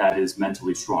that is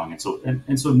mentally strong,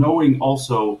 and so knowing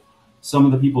also some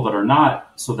of the people that are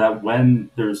not, so that when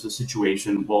there's a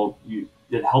situation,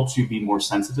 it helps you be more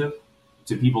sensitive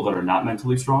to people that are not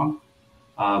mentally strong,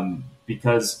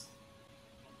 because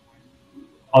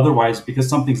otherwise, because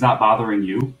something's not bothering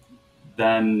you,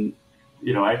 then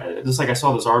I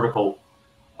saw this article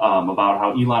about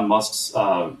how Elon Musk's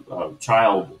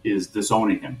child is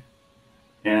disowning him,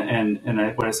 and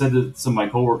what I said to some of my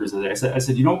coworkers today, I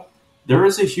said, there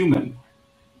is a human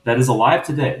that is alive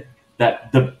today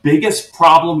that the biggest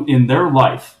problem in their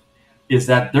life is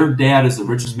that their dad is the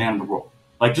richest man in the world.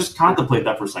 Like, just contemplate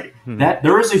that for a second. That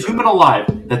there is a human alive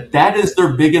that is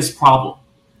their biggest problem.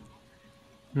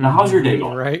 Now, how's your day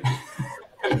going? Right?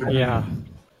 Yeah.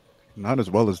 Not as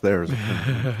well as theirs.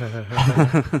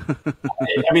 I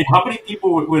mean, how many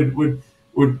people would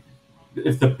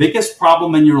if the biggest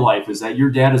problem in your life is that your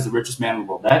dad is the richest man in the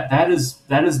world, that is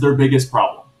their biggest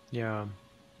problem. Yeah.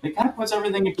 It kind of puts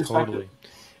everything in perspective. Totally.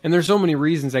 And there's so many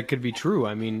reasons that could be true.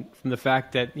 I mean, from the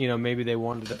fact that, maybe they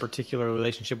wanted a particular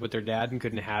relationship with their dad and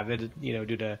couldn't have it, due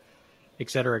to et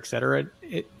cetera, et cetera.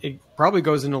 It probably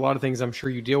goes into a lot of things I'm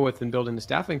sure you deal with in building the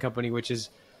staffing company, which is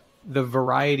the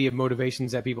variety of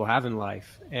motivations that people have in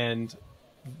life and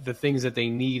the things that they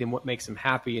need and what makes them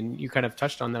happy. And you kind of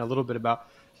touched on that a little bit about,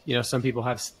 some people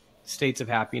have states of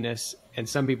happiness, and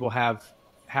some people have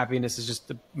happiness is just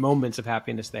the moments of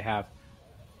happiness they have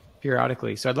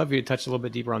periodically. So I'd love you to touch a little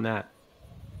bit deeper on that.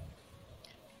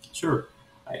 Sure.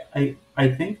 I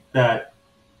think that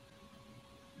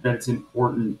it's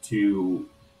important to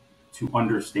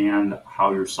understand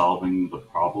how you're solving the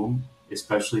problem,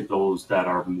 especially those that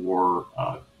are more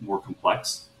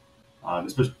complex,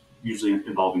 especially usually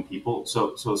involving people.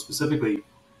 So specifically,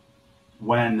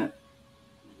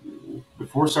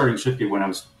 before starting ShiftGate, when I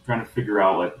was trying to figure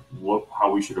out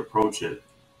how we should approach it,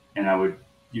 and I would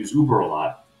use Uber a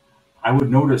lot, I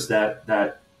would notice that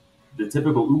the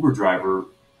typical Uber driver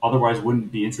otherwise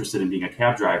wouldn't be interested in being a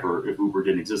cab driver if Uber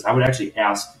didn't exist. I would actually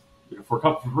ask, for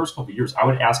the first couple of years, I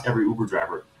would ask every Uber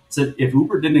driver, I said, if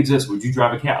Uber didn't exist, would you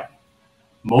drive a cab?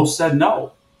 Most said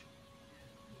no.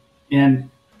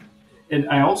 And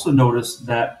I also noticed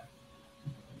that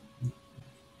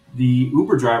the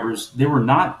Uber drivers, they were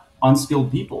not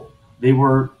unskilled people. They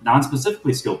were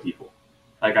non-specifically skilled people.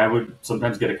 Like, I would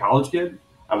sometimes get a college kid.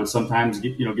 I would sometimes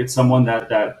get someone that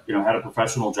had a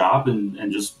professional job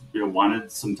and just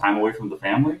wanted some time away from the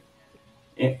family,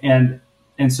 and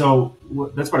so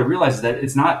that's what I realized, is that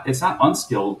it's not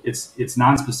unskilled. It's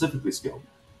non-specifically skilled.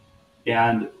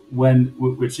 And when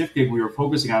with ShiftGig, we were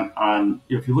focusing on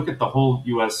if you look at the whole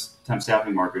U.S. temp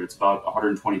staffing market, it's about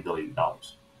 $120 billion.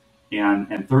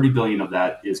 And $30 billion of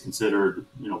that is considered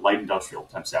light industrial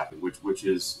temp staffing, which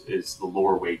is the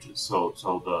lower wages. So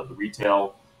the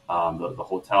retail, the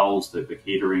hotels, the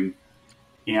catering,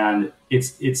 and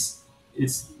it's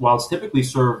while it's typically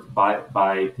served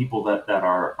by people that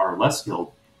are less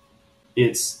skilled,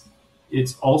 it's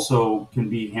also can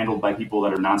be handled by people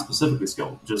that are non-specifically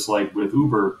skilled. Just like with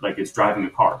Uber, like it's driving a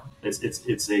car.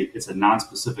 It's a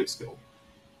non-specific skill.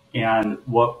 And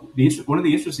one of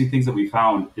the interesting things that we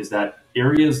found is that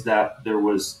areas that there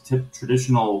was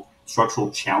traditional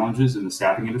structural challenges in the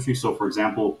staffing industry. So, for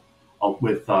example,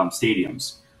 with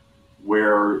stadiums,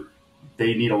 where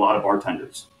they need a lot of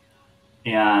bartenders,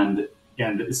 and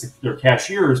they're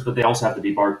cashiers, but they also have to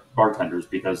be bartenders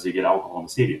because they get alcohol in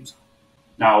the stadiums.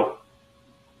 Now,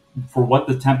 for what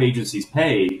the temp agencies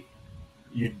pay,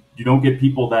 you don't get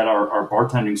people that are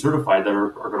bartending certified that are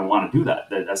going to want to do that.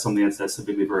 That's something that's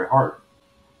typically very hard.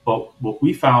 But what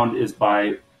we found is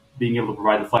by being able to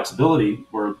provide the flexibility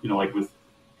where, like with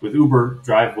Uber,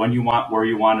 drive when you want, where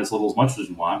you want, as little as much as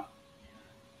you want.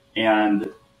 And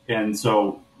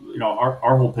so,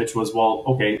 our whole pitch was, well,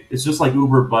 okay, it's just like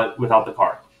Uber, but without the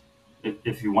car,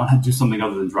 if you want to do something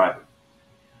other than driving.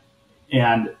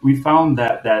 And we found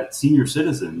that senior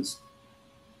citizens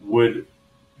were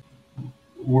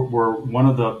one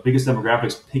of the biggest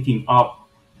demographics picking up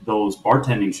those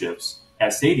bartending shifts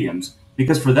at stadiums,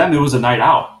 because for them it was a night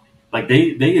out. Like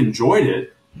they enjoyed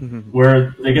it,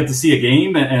 where they get to see a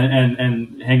game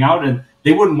and hang out, and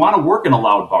they wouldn't want to work in a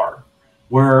loud bar.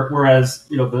 Whereas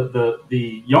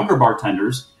the younger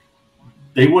bartenders,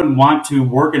 they wouldn't want to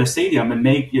work in a stadium and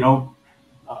make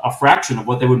a fraction of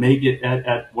what they would make it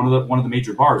at one of the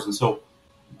major bars. And so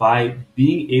by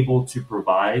being able to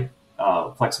provide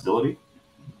flexibility,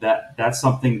 that's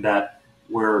something that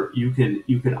where you can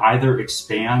either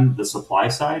expand the supply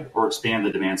side or expand the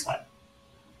demand side,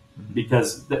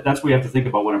 because that's what you have to think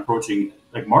about when approaching,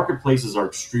 like, marketplaces are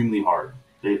extremely hard.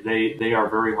 They are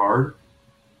very hard.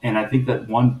 And I think that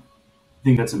one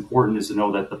thing that's important is to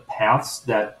know that the paths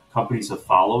that companies have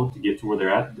followed to get to where they're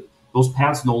at, those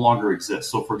paths no longer exist.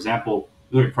 So, for example,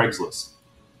 look at Craigslist.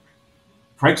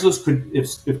 Craigslist could, if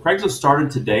Craigslist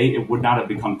started today, it would not have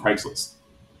become Craigslist.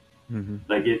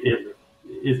 Like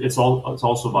it's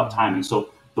also about timing. So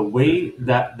the way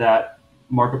that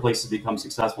marketplaces become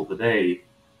successful today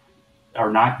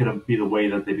are not going to be the way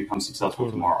that they become successful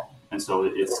tomorrow. And so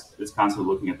it's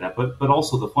constantly looking at that, but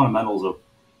also the fundamentals of,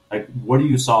 like, what are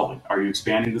you solving? Are you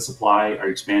expanding the supply? Are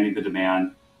you expanding the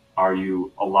demand? Are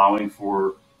you allowing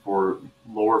for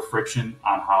lower friction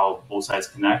on how both sides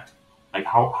connect? Like,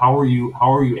 how are you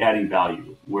adding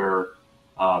value? Where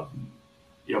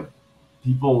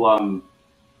people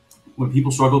when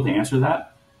people struggle to answer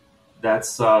that,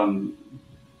 that's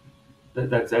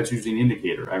usually an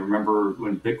indicator. I remember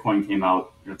when Bitcoin came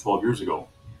out 12 years ago,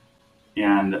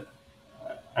 and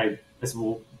I said,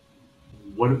 well,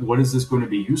 what is this going to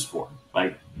be used for?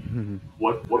 Like,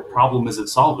 what problem is it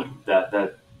solving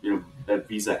that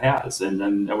Visa has? And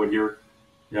then I would hear,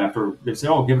 after they say,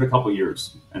 oh, give it a couple of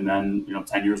years, and then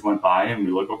 10 years went by, and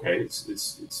we look, okay,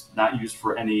 it's not used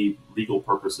for any legal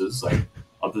purposes, like,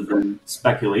 other than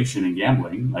speculation and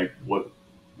gambling. Like, what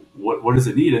does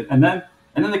it need? And then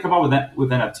they come out with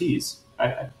NFTs.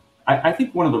 I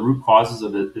think one of the root causes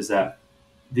of it is that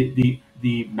the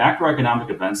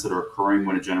macroeconomic events that are occurring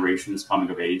when a generation is coming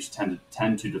of age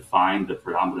tend to define the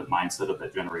predominant mindset of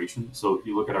that generation. So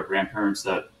you look at our grandparents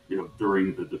that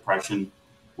during the Depression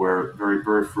were very,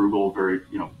 very frugal, very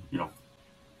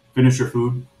finish your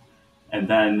food, and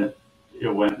then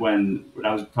when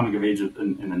I was coming of age in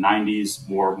the 90s,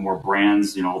 more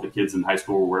brands, all the kids in high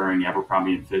school were wearing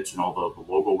Abercrombie and Fitch and all the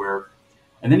logo wear.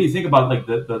 And then you think about, like,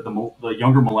 the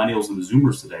younger millennials and the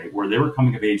Zoomers today, where they were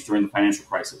coming of age during the financial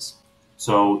crisis.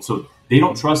 So they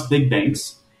don't trust big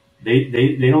banks. They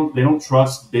don't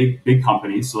trust big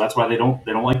companies. So that's why they don't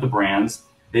like the brands.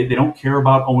 They don't care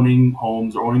about owning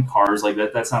homes or owning cars. Like,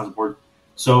 that sounds important.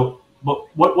 So, but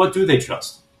what do they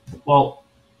trust? Well,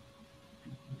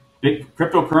 big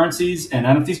cryptocurrencies and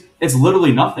NFTs. It's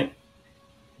literally nothing.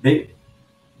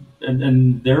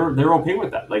 And they're okay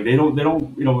with that. Like, they don't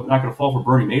not going to fall for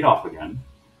Bernie Madoff again,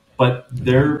 but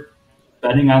they're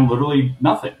betting on literally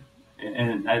nothing.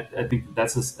 And I think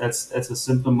that's a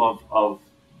symptom of what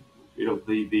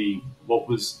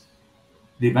was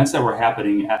the events that were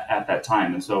happening at that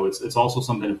time. And so it's also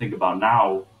something to think about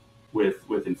now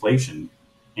with inflation,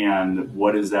 and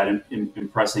what is that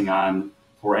impressing on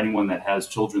for anyone that has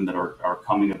children that are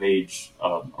coming of age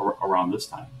around this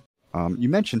time. You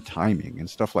mentioned timing and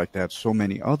stuff like that so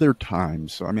many other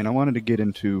times. So, I mean, I wanted to get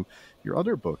into your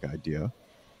other book idea.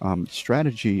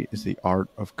 Strategy is the art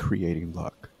of creating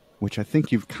luck, which I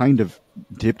think you've kind of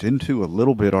dipped into a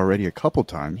little bit already a couple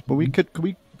times, but could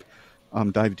we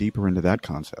dive deeper into that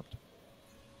concept?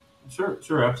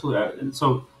 Sure, absolutely. And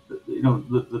so,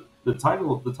 the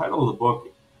title of the book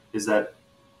is that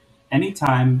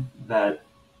anytime that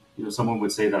someone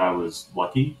would say that I was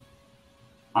lucky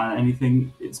on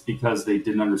anything, it's because they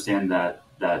didn't understand that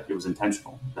it was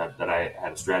intentional, that I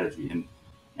had a strategy.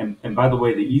 And by the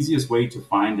way, the easiest way to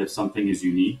find if something is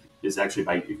unique is actually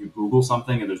if you Google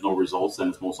something and there's no results, then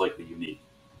it's most likely unique.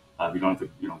 You don't have to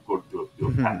go do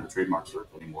a patent or trademark search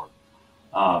anymore.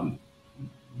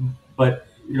 But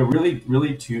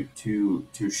really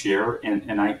to share,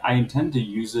 and I intend to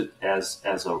use it as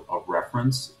a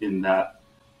reference, in that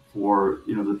for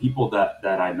the people that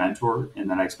I mentor, and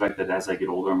then I expect that as I get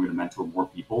older, I'm going to mentor more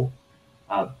people.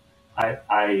 I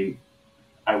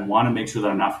want to make sure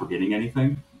that I'm not forgetting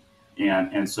anything,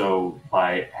 and so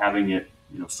by having it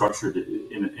structured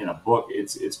in a book,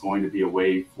 it's going to be a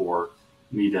way for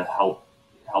me to help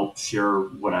share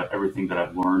everything that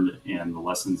I've learned and the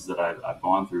lessons that I've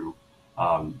gone through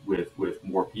with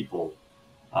more people,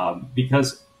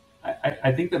 because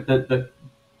I think that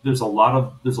there's a lot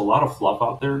of fluff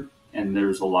out there, and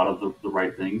there's a lot of the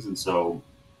right things, and so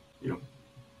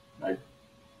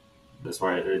that's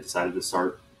why I decided to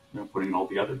start putting it all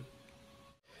together.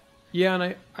 Yeah,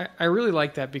 and I really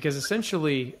like that, because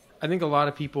essentially I think a lot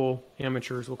of people,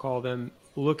 amateurs we'll call them,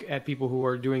 look at people who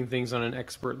are doing things on an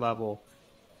expert level,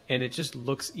 and it just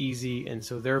looks easy, and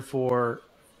so therefore,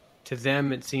 to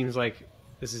them it seems like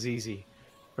this is easy.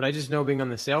 But I just know, being on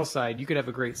the sales side, you could have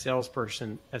a great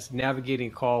salesperson that's navigating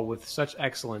a call with such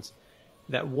excellence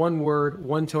that one word,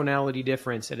 one tonality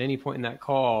difference at any point in that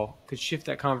call could shift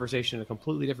that conversation in a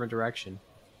completely different direction,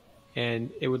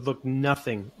 and it would look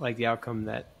nothing like the outcome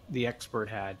that the expert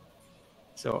had.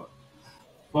 So,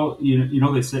 well,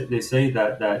 they say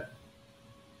that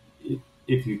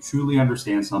if you truly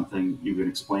understand something, you can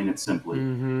explain it simply.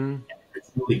 mm-hmm. And if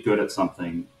you're truly good at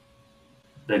something,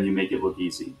 then you make it look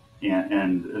easy.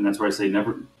 And that's why I say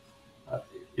never.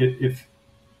 If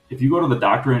you go to the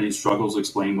doctor and he struggles to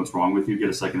explain what's wrong with you, get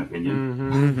a second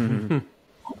opinion.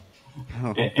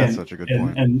 Oh, that's such a good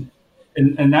point.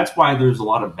 And that's why there's a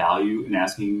lot of value in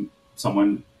asking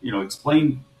someone,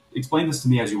 explain this to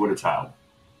me as you would a child.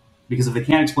 Because if they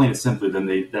can't explain it simply,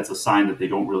 then that's a sign that they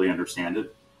don't really understand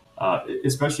it.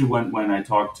 Especially when I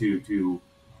talk to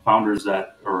founders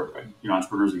or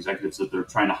entrepreneurs, executives, that they're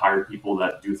trying to hire people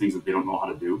that do things that they don't know how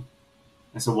to do.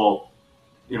 And so, well,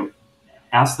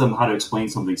 ask them how to explain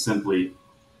something simply,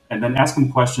 and then ask them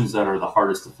questions that are the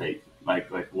hardest to fake. Like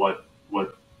what's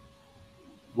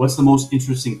the most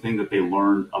interesting thing that they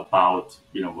learned about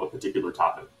a particular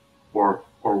topic, or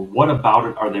what about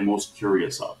it are they most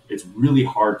curious of? It's really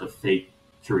hard to fake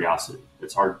curiosity.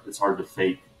 It's hard to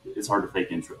fake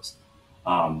interest.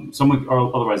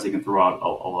 Otherwise they can throw out a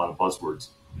lot of buzzwords.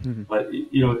 Mm-hmm. But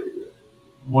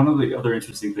one of the other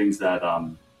interesting things that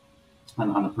on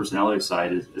the personality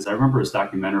side is I remember this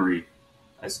documentary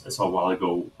I saw a while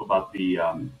ago about the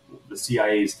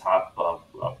CIA's top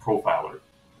profiler,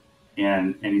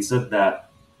 and he said that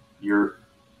your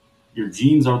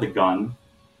genes are the gun,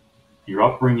 your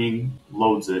upbringing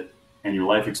loads it, and your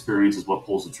life experience is what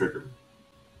pulls the trigger.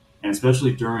 And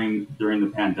especially during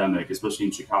the pandemic, especially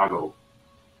in Chicago,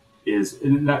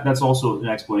 that's also an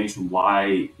explanation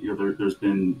why there's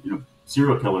been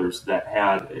serial killers that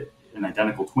had an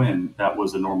identical twin that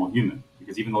was a normal human,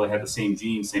 because even though they had the same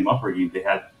genes, same upbringing, they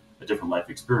had a different life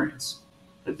experience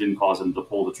that didn't cause them to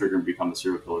pull the trigger and become a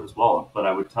serial killer as well. But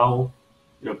I would tell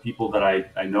people that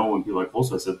I know and people are close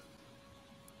to, I said,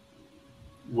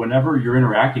 whenever you're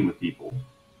interacting with people,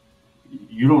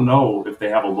 you don't know if they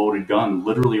have a loaded gun,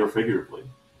 literally or figuratively.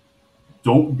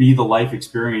 Don't be the life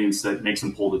experience that makes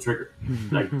them pull the trigger.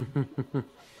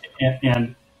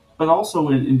 But also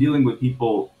in dealing with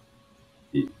people,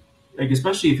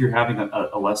 especially if you're having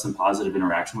a less than positive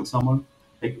interaction with someone,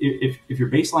 if your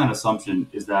baseline assumption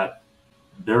is that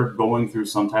they're going through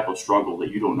some type of struggle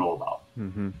that you don't know about,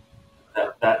 mm-hmm.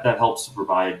 that helps to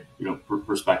provide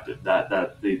perspective.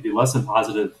 That the less than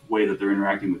positive way that they're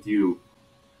interacting with you,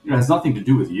 has nothing to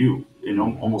do with you in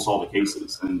almost all the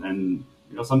cases. And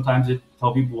sometimes you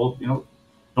tell people, well,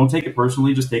 don't take it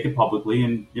personally, just take it publicly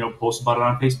and post about it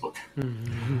on Facebook.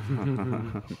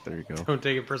 There you go. Don't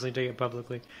take it personally, take it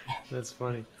publicly. That's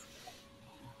funny.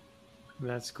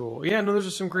 That's cool. Yeah, no, those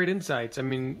are some great insights. I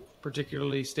mean,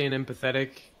 particularly staying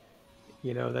empathetic,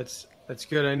 that's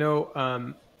good. I know,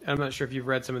 I'm not sure if you've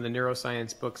read some of the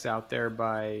neuroscience books out there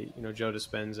by, Joe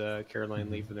Dispenza, Caroline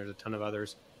Leaf, and there's a ton of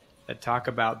others that talk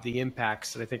about the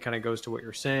impacts that I think kind of goes to what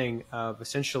you're saying of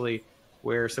essentially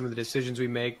where some of the decisions we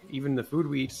make, even the food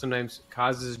we eat, sometimes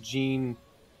causes gene,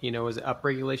 is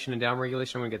upregulation and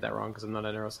downregulation. I'm going to get that wrong because I'm not a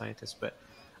neuroscientist, but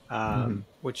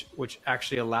which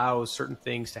actually allows certain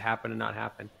things to happen and not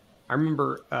happen. I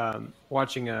remember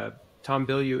watching a Tom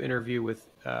Bilyeu interview with,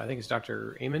 I think it's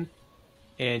Dr. Amen,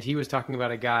 and he was talking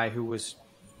about a guy who was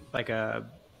like a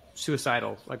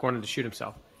suicidal, like wanted to shoot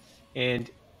himself. And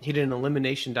he did an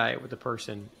elimination diet with the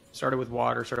person, started with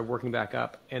water, started working back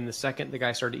up. And the second the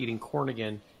guy started eating corn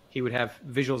again, he would have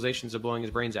visualizations of blowing his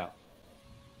brains out.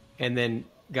 And then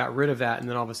got rid of that, and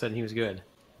then all of a sudden he was good.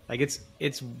 Like it's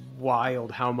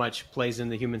wild how much plays in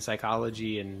the human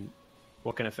psychology and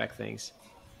what can affect things.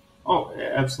 Oh,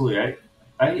 absolutely.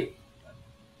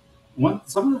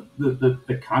 Some of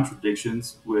the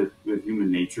contradictions with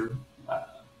human nature,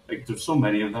 there's so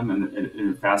many of them, and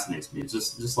it fascinates me. It's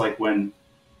just like when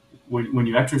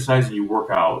you exercise and you work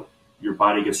out, your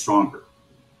body gets stronger.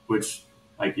 Which,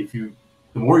 like, the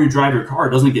more you drive your car,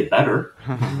 it doesn't get better,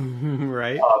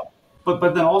 right? But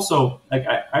then also, like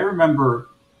I remember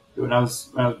when I was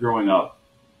growing up,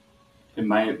 and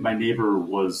my neighbor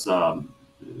was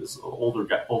this older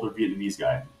Vietnamese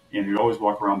guy, and he'd always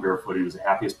walk around barefoot. He was the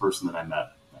happiest person that I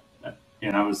met,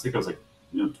 and I was like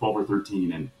 12 or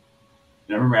 13, and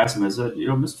I remember asking him, I said,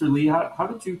 Mr. Lee, how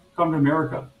did you come to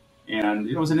America? And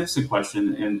it was an innocent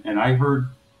question, and I heard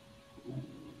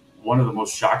one of the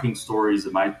most shocking stories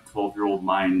that my 12-year-old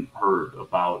mind heard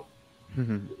about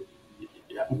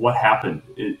what happened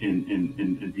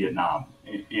in Vietnam.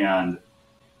 And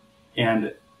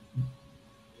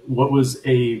what was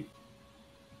I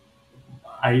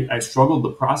struggled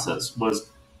to process was,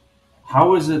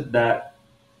 how is it that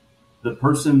the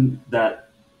person that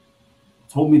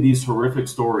told me these horrific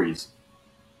stories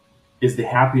is the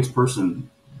happiest person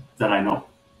that I know?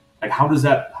 Like, how does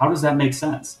that make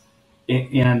sense?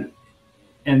 And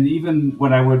even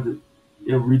when I would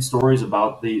read stories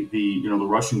about the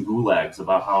Russian gulags,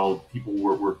 about how people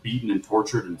were beaten and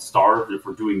tortured and starved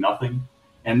for doing nothing,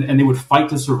 and they would fight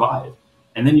to survive.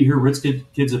 And then you hear rich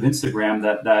kids of Instagram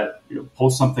that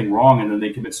post something wrong and then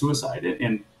they commit suicide.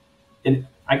 And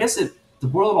I guess to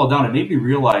boil it all down, it made me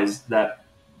realize that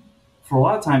for a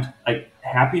lot of times, like,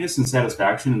 happiness and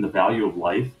satisfaction and the value of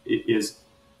life is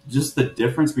just the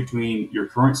difference between your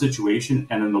current situation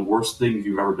and then the worst things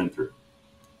you've ever been through.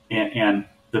 And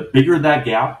the bigger that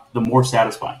gap, the more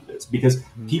satisfying it is, because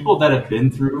people that have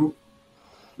been through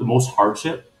the most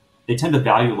hardship, they tend to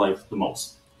value life the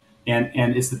most. And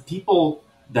it's the people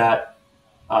that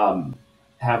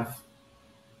have,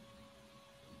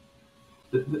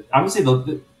 I would say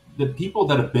the people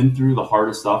that have been through the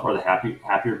hardest stuff are the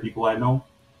happier people I know.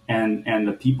 And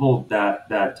the people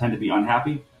that tend to be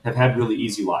unhappy have had really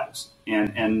easy lives.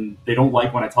 And they don't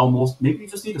like when I tell them, well, maybe you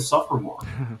just need to suffer more.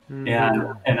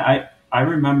 And I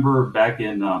remember back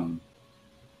in, I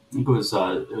think it was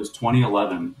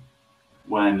 2011,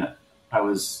 when I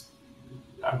was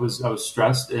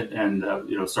stressed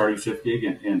and starting shift gig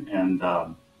and I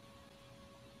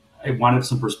wanted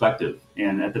some perspective.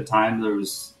 And at the time there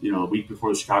was, a week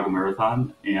before the Chicago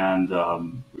Marathon, and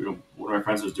one of my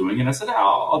friends was doing it, and I said,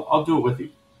 I'll do it with you.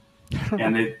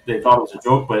 And they thought it was a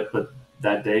joke, but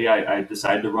that day I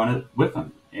decided to run it with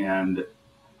them. And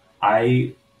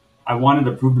I wanted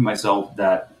to prove to myself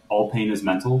that all pain is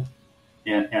mental,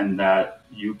 and that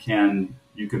you can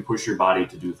push your body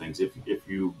to do things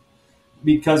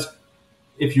because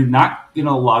if you're not going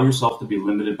to allow yourself to be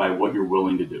limited by what you're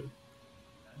willing to do,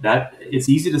 that it's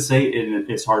easy to say and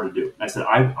it's hard to do. I said,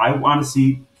 I want to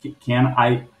see, am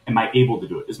I able to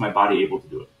do it? Is my body able to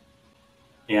do it?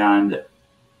 And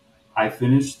I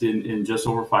finished in just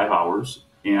over 5 hours,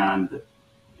 and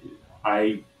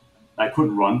I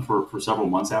couldn't run for several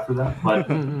months after that. But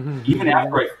even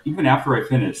after I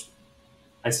finished,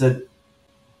 I said,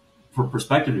 for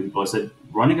perspective to people, I said,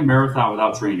 running a marathon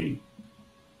without training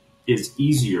is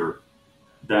easier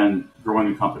than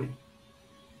growing a company,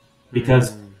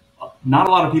 because not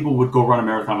a lot of people would go run a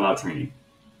marathon without training.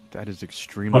 That is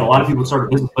extremely. But a lot of people start a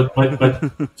business. But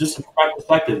just from my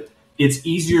perspective, it's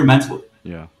easier mentally.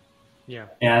 Yeah. Yeah.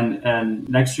 And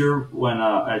next year, when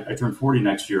I turn 40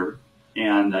 next year,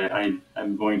 and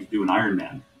I'm going to do an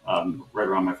Ironman right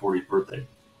around my 40th birthday.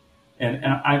 And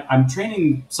I'm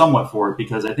training somewhat for it,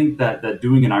 because I think that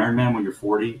doing an Ironman when you're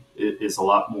 40 is a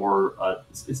lot more.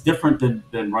 It's different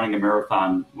than running a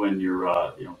marathon when you're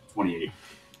 28.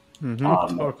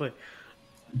 Totally.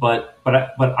 But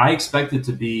I expect it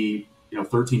to be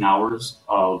 13 hours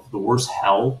of the worst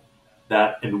hell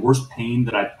and the worst pain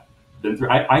that I've been through.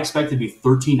 I expect it to be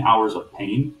 13 hours of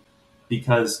pain,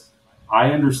 because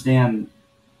I understand.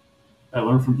 I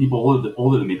learned from people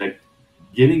older than me that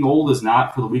getting old is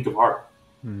not for the weak of heart.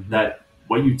 That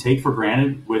what you take for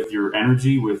granted with your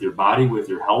energy, with your body, with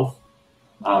your health,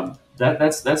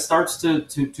 that starts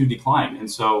to decline.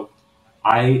 And so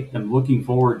I am looking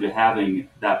forward to having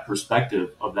that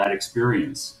perspective of that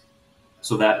experience,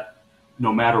 so that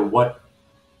no matter what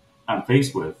I'm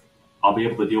faced with, I'll be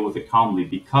able to deal with it calmly,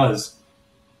 because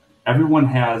everyone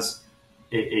has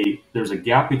there's a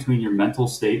gap between your mental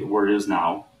state, where it is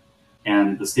now,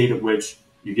 and the state at which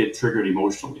you get triggered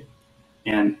emotionally.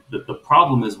 And the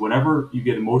problem is, whenever you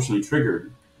get emotionally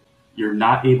triggered, you're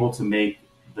not able to make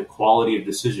the quality of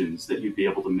decisions that you'd be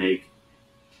able to make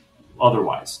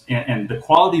otherwise. And the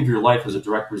quality of your life is a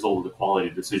direct result of the quality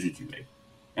of decisions you make.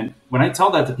 And when I tell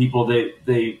that to people,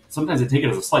 they sometimes they take it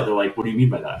as a slight. They're like, "What do you mean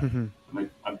by that?" I'm like,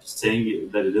 "I'm just saying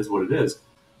that it is what it is."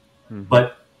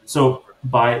 But so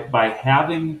by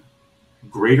having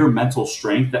greater mental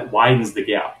strength, that widens the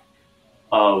gap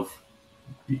of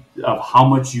how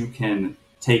much you can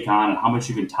take on and how much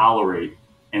you can tolerate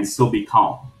and still be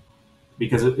calm.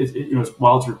 Because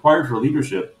while it's required for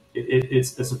leadership,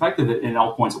 it's effective in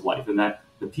all points of life. And that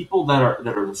the people that are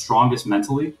the strongest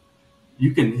mentally,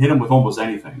 you can hit them with almost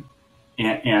anything,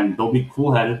 and they'll be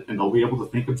cool-headed and they'll be able to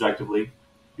think objectively.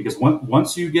 Because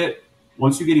once you get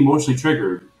emotionally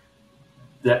triggered,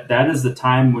 that is the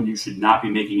time when you should not be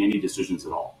making any decisions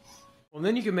at all. Well,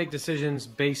 then you can make decisions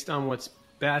based on what's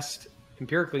best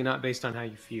empirically, not based on how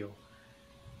you feel,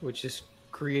 which just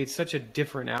creates such a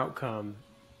different outcome,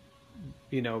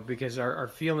 because our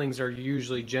feelings are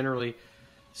usually generally,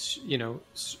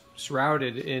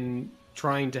 shrouded in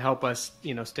trying to help us,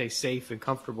 stay safe and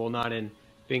comfortable, not in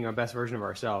being our best version of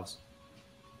ourselves.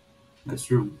 That's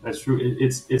true. That's true.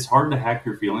 It's hard to hack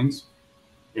your feelings.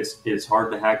 It's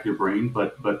hard to hack your brain,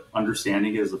 but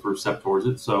understanding it is the first step towards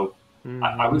it. So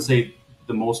I would say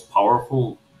the most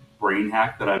powerful brain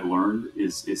hack that I've learned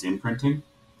is imprinting.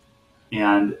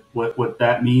 And what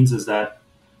that means is that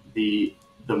the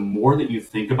more that you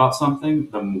think about something,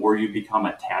 the more you become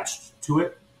attached to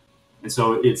it. And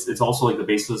so it's also like the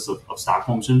basis of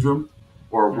Stockholm syndrome,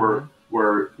 or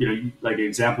where like an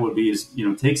example would be is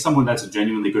take someone that's a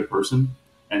genuinely good person,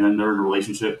 and then they're in a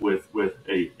relationship with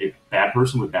a bad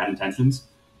person with bad intentions,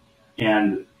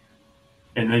 and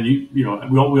then we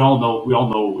all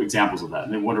know examples of that,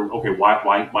 and they wonder, okay,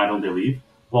 why don't they leave?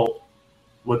 Well,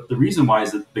 what the reason why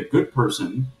is that the good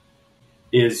person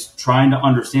is trying to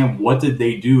understand what did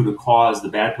they do to cause the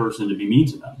bad person to be mean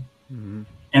to them. Mm-hmm.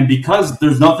 And because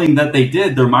there's nothing that they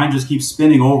did, their mind just keeps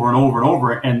spinning over and over and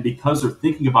over. And because they're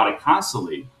thinking about it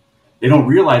constantly, they don't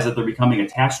realize that they're becoming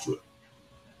attached to it,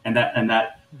 and that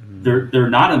mm-hmm. they're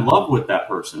not in love with that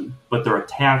person, but they're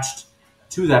attached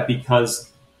to that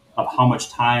because of how much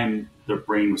time their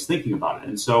brain was thinking about it.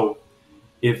 And so,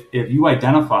 if you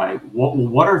identify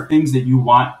what are things that you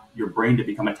want your brain to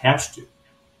become attached to,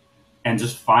 and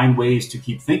just find ways to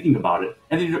keep thinking about it,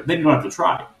 and then you don't have to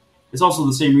try. It's also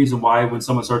the same reason why when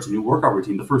someone starts a new workout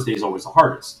routine, the first day is always the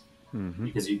hardest, mm-hmm.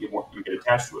 because you get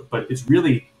attached to it. But it's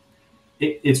really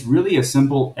as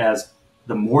simple as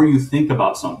the more you think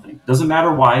about something. Doesn't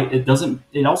matter why. It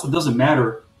also doesn't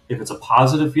matter if it's a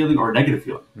positive feeling or a negative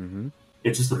feeling. Mm-hmm.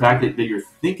 It's just the fact that you're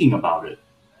thinking about it.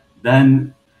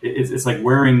 Then it's like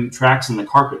wearing tracks in the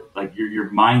carpet. Like your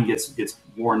mind gets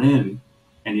worn in,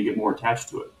 and you get more attached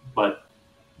to it. But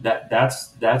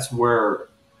that's where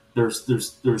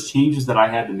there's changes that I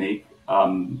had to make,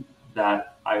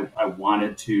 that I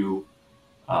wanted to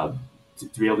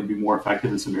be able to be more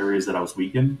effective in some areas that I was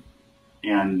weak in,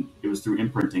 and it was through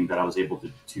imprinting that I was able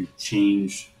to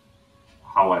change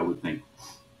how I would think.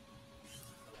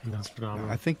 That's phenomenal.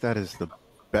 I think that is the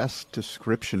best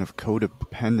description of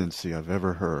codependency I've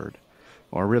ever heard,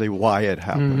 or really why it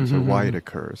happens, mm-hmm. or why it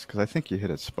occurs, because I think you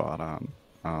hit it spot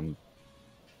on.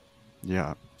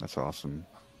 Yeah, that's awesome.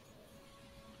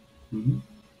 Mm-hmm.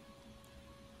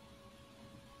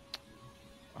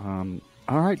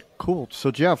 All right, cool.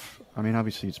 So, Jeff, I mean,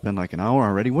 obviously it's been like an hour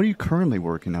already. What are you currently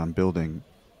working on building?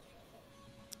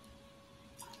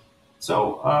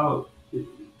 So,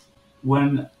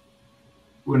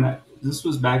 this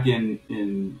was back in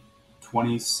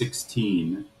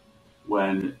 2016,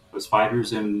 when I was 5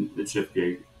 years in the Shift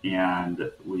gig,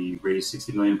 and we raised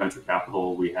 $60 million venture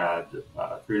capital. We had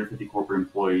 350 corporate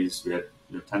employees. We had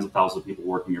tens of thousands of people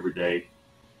working every day.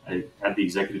 I had the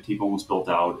executive team almost built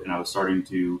out, and I was starting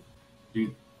to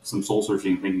do some soul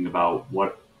searching, thinking about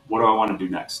what do I want to do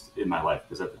next in my life?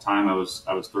 Because at the time I was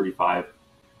 35,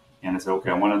 and I said, okay,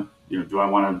 do I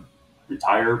want to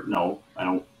retire? No, I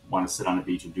don't want to sit on a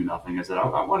beach and do nothing. I said, I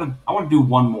want to do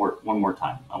one more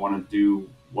time. I want to do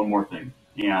one more thing,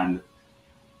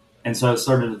 and so I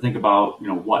started to think about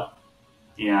what,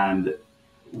 and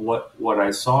what I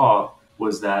saw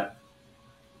was that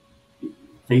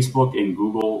Facebook and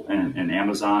Google and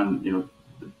Amazon,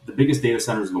 the biggest data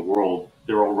centers in the world,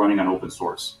 they're all running on open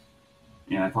source.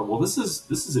 And I thought, well, this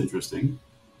is interesting.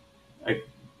 Like,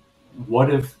 what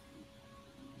if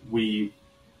we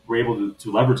were able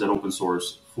to leverage that open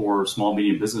source for small,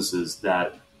 medium businesses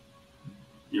that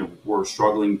were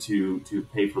struggling to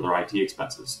pay for their IT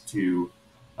expenses, to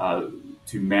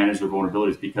manage their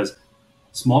vulnerabilities, because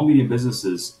small, medium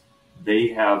businesses, they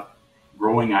have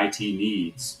growing IT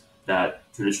needs that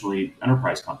traditionally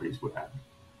enterprise companies would have,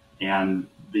 and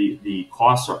the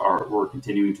costs were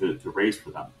continuing to raise for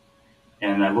them.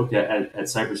 And I looked at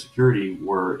cybersecurity,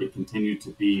 where it continued to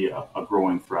be a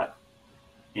growing threat,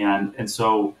 and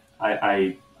so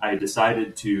I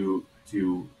decided to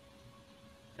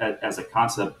as a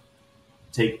concept,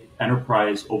 take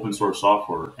enterprise open source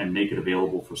software and make it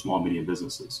available for small, medium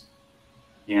businesses.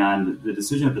 And the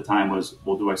decision at the time was,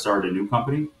 well, do I start a new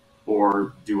company,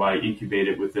 or do I incubate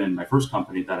it within my first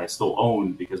company that I still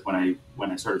own? Because when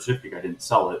I started Shifting, I didn't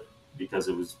sell it because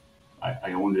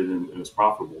I owned it and it was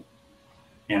profitable.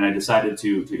 And I decided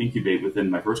to incubate within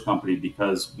my first company,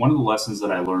 because one of the lessons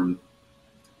that I learned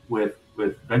with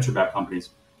venture-backed companies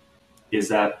is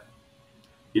that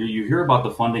you hear about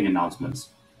the funding announcements,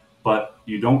 but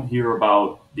you don't hear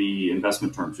about the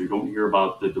investment terms. You don't hear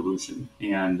about the dilution.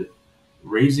 And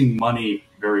raising money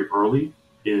very early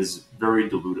is very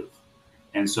dilutive.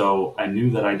 And so I knew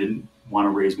that I didn't want to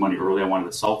raise money early. I wanted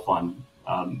to self-fund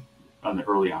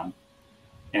early on.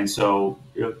 And so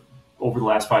over the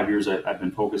last 5 years, I've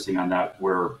been focusing on that,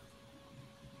 where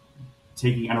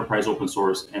taking enterprise open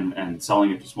source and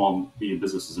selling it to small, medium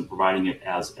businesses and providing it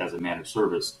as a managed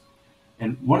service.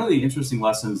 And one of the interesting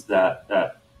lessons that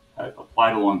I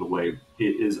applied along the way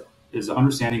is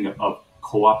understanding of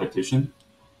co-opetition,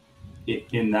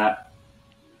 in that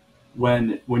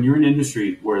when you're in an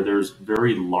industry where there's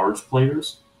very large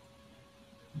players,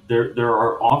 there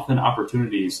are often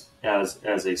opportunities as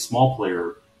a small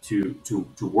player to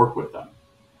work with them.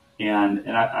 And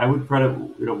I would credit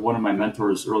one of my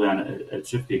mentors early on at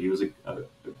ShiftGig. He was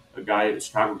a guy, a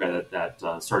Chicago guy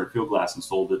that started Fieldglass and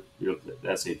sold it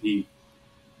to SAP,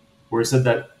 where he said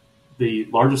that the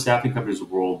largest staffing companies in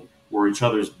the world were each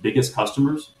other's biggest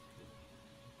customers,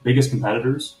 biggest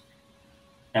competitors,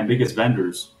 and biggest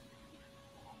vendors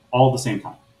all at the same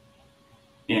time.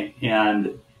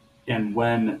 And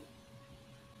when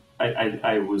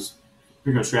I was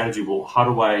figuring out a strategy, well, how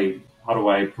do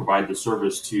I provide the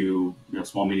service to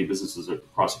small, medium businesses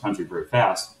across the country very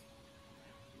fast?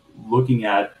 Looking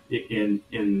at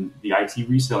in the IT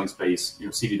reselling space,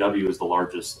 CDW is the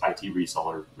largest IT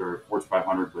reseller. They're Fortune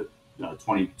 500 with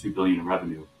 22 billion in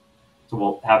revenue. So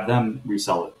we'll have them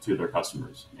resell it to their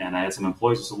customers. And I had some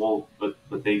employees who said, well,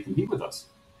 but they compete with us.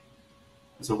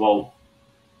 I said, well,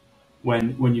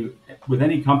 when you, with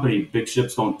any company, big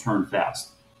ships don't turn fast.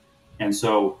 And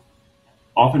so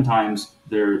oftentimes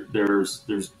there's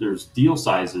deal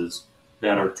sizes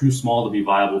that are too small to be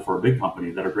viable for a big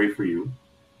company that are great for you.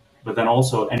 But then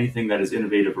also anything that is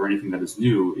innovative or anything that is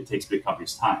new, it takes big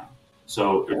companies time.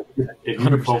 So if you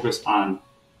can focus on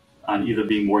either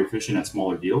being more efficient at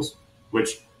smaller deals,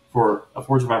 which for a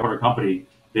Fortune 500 company,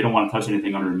 they don't want to touch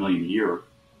anything under $1 million a year.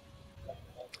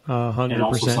 100%. And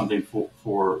also something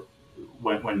for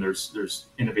when there's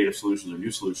innovative solutions or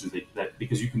new solutions that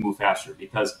because you can move faster.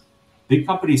 Because big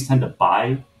companies tend to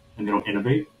buy and they don't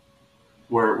innovate,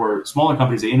 where smaller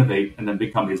companies, they innovate, and then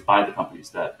big companies buy the companies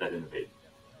that innovate.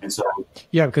 And so,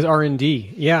 yeah, because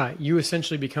R&D, yeah, you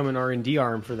essentially become an R&D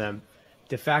arm for them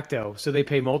de facto. So they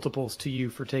pay multiples to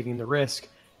you for taking the risk.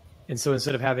 And so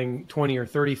instead of having 20 or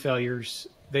 30 failures,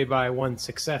 they buy one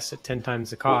success at 10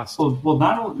 times the cost. Well,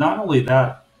 not only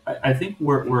that, I think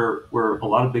where a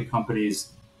lot of big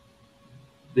companies,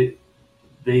 they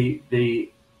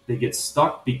get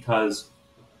stuck because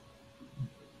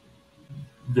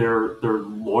their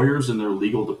lawyers and their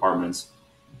legal departments,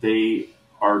 they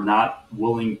are not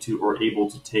willing to or able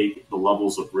to take the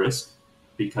levels of risk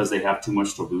because they have too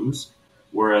much to lose.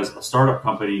 Whereas a startup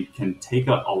company can take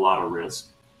a lot of risk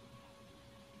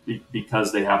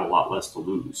because they have a lot less to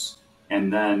lose.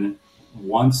 And then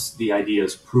once the idea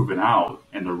is proven out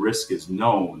and the risk is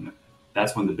known,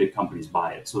 that's when the big companies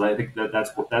buy it. So I think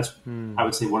that's I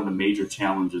would say one of the major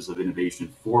challenges of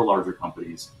innovation for larger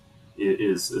companies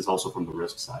is also from the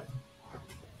risk side.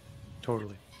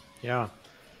 Totally. Yeah.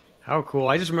 How cool.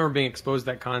 I just remember being exposed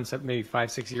to that concept maybe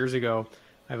 5-6 years ago.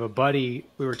 I have a buddy,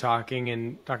 we were talking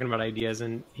about ideas,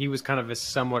 and he was kind of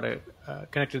somewhat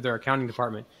connected to their accounting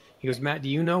department. He goes, Matt, do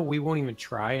you know we won't even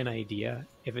try an idea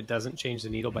if it doesn't change the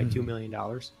needle by $2 million?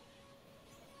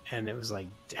 And it was like,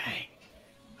 dang.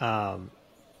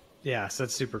 Yeah, so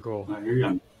that's super cool. I hear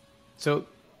you. So,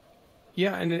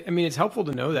 yeah, and I mean, it's helpful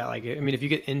to know that. Like, I mean, if you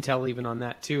get intel even on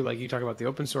that too, like you talk about the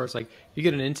open source, like if you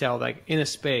get an intel, like in a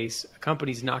space, a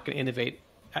company's not going to innovate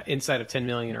inside of 10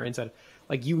 million or inside,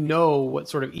 like, what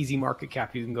sort of easy market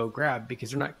cap you can go grab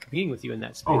because they're not competing with you in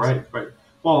that space. Oh, right.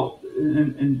 Well,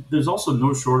 and there's also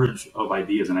no shortage of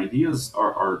ideas, and ideas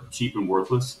are cheap and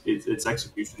worthless. It's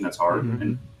execution that's hard.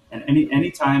 Mm-hmm. And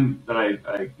any time that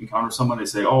I encounter someone, they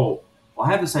say, "Oh, well,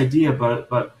 I have this idea,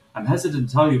 but I'm hesitant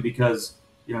to tell you because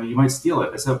you might steal it."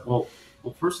 I said, "Well,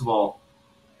 first of all,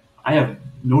 I have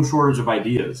no shortage of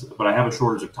ideas, but I have a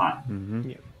shortage of time."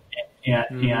 Mm-hmm. Yeah.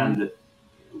 And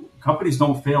companies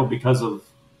don't fail usually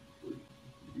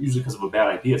because of a bad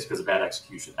idea. It's because of bad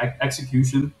execution.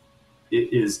 Execution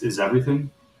is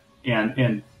everything,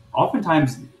 and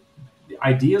oftentimes the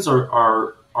ideas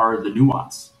are the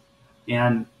nuance,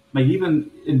 and like even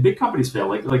in big companies fail.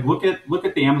 Like look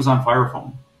at the Amazon Fire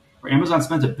Phone, where Amazon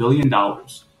spent $1 billion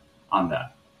on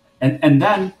that, and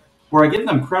then where I give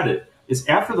them credit is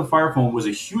after the Fire Phone was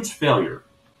a huge failure,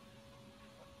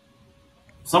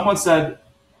 someone said,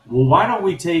 well, why don't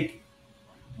we take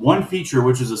one feature,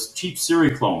 which is a cheap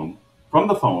Siri clone from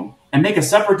the phone, and make a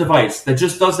separate device that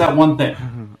just does that one thing.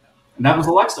 And that was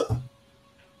Alexa.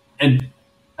 And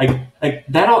like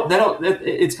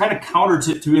it's kind of counter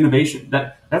to innovation.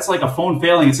 That's like a phone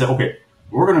failing and say, okay,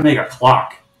 we're going to make a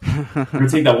clock. We're going to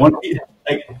take that one piece.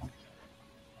 Like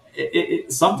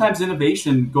sometimes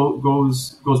innovation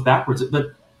goes backwards,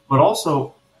 but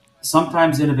also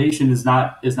sometimes innovation is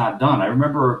not done. I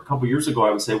remember a couple years ago,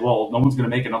 I would say, well, no one's going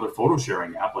to make another photo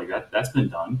sharing app like that. That's been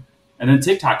done. And then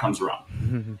TikTok comes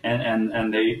around,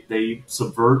 and they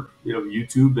subvert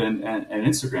YouTube and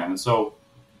Instagram, and so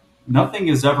nothing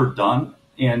is ever done.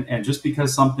 And just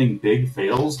because something big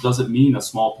fails doesn't mean a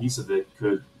small piece of it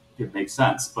could make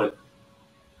sense. But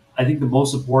I think the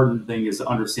most important thing is to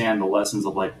understand the lessons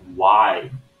of like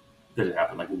why did it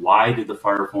happen, like why did the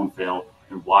Fire Phone fail,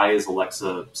 and why is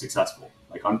Alexa successful?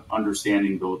 Like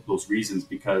understanding those reasons,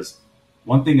 because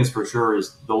one thing is for sure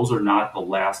is those are not the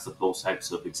last of those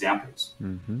types of examples.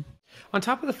 Mm-hmm. On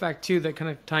top of the fact, too, that kind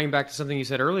of tying back to something you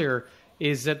said earlier,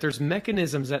 is that there's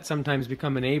mechanisms that sometimes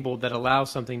become enabled that allow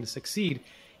something to succeed.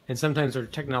 And sometimes they're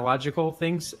technological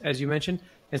things, as you mentioned.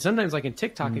 And sometimes, like in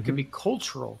TikTok, it could be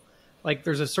cultural. Like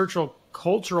there's a certain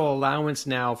cultural allowance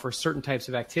now for certain types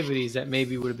of activities that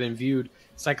maybe would have been viewed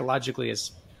psychologically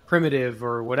as primitive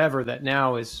or whatever, that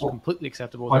now is completely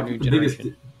acceptable with our new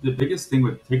generation. The biggest thing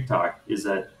with TikTok is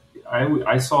that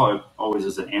I saw it always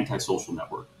as an anti-social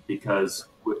network, because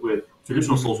with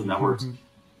traditional social networks,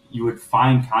 you would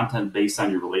find content based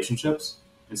on your relationships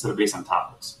instead of based on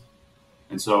topics.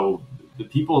 And so the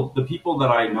people that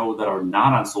I know that are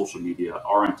not on social media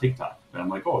are on TikTok. And I'm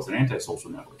like, oh, it's an anti-social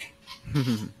network.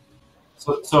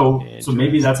 So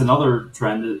maybe that's another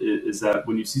trend, is that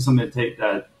when you see something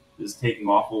that is taking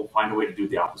off, we'll find a way to do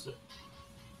the opposite.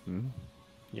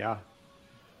 Yeah.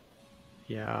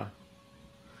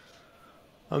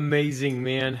 Amazing,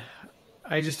 man.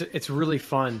 It's really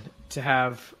fun to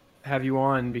have you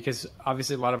on, because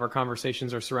obviously a lot of our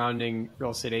conversations are surrounding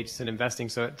real estate agents and investing.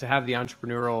 So to have the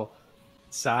entrepreneurial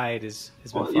side has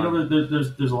been fun.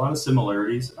 There's a lot of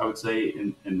similarities, I would say,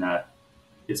 in that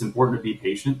it's important to be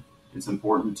patient. It's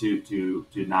important to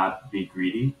not be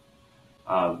greedy.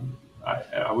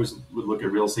 I always would look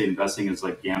at real estate investing as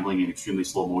like gambling in extremely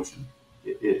slow motion.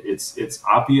 It's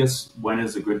obvious when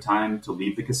is a good time to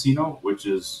leave the casino, which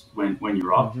is when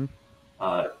you're up.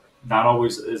 Not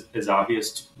always is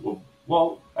obvious.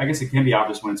 Well, I guess it can be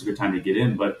obvious when it's a good time to get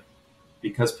in, but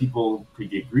because people could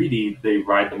get greedy, they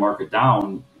ride the market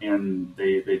down, and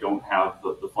they don't have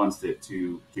the funds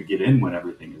to get in when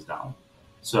everything is down.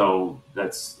 So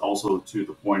that's also to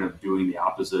the point of doing the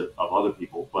opposite of other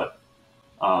people. But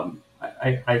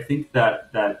I think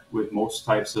that with most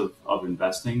types of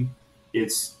investing,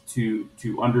 it's to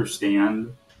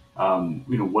understand,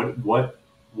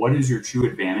 what is your true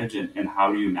advantage, and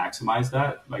how do you maximize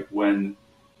that? Like when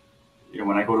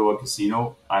I go to a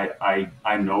casino,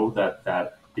 I know that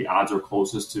the odds are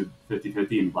closest to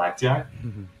 50-50 in blackjack,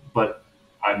 but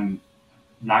I'm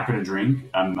not going to drink.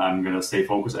 I'm going to stay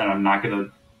focused, and I'm not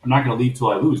going to leave till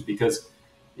I lose, because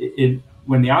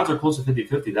when the odds are close to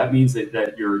 50-50, that means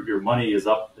that your money is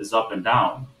up and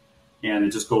down, and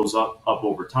it just goes up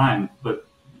over time. But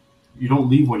you don't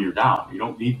leave when you're down. You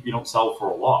don't sell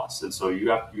for a loss. And so you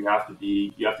have to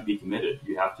be committed.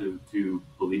 You have to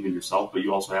believe in yourself, but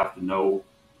you also have to know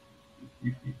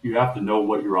you have to know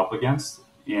what you're up against,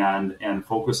 and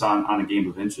focus on a game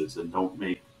of inches, and don't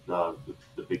make the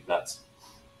big bets.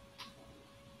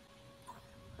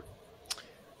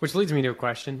 Which leads me to a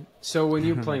question. So when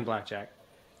you're playing blackjack,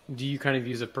 do you kind of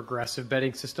use a progressive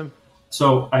betting system?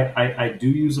 So I do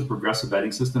use a progressive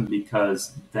betting system,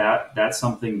 because that's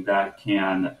something that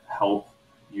can help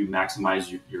you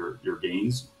maximize your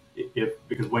gains.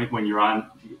 Because when you're on,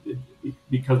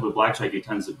 because with blackjack it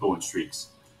tends to go in streaks.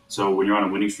 So when you're on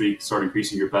a winning streak, start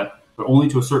increasing your bet, but only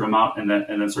to a certain amount, and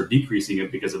then start decreasing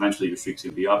it, because eventually your streak's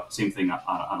going to be up. Same thing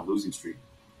on a losing streak.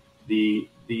 The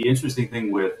interesting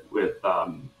thing with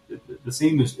the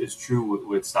same is true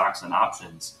with stocks and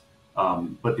options,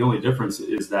 but the only difference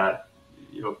is that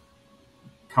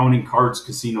counting cards,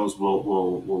 casinos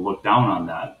will look down on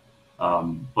that,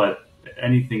 but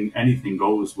anything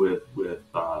goes with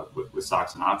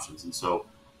stocks and options. And so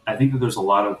I think that there's a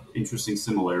lot of interesting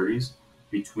similarities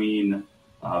between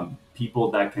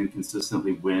people that can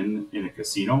consistently win in a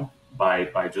casino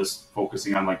by just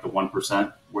focusing on like the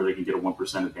 1%, where they can get a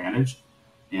 1% advantage,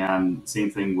 and same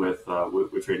thing with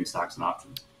trading stocks and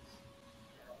options.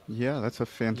 Yeah, that's a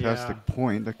fantastic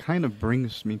point. That kind of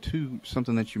brings me to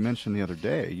something that you mentioned the other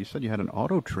day. You said you had an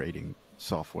auto trading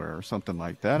software or something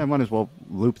like that. I might as well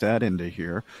loop that into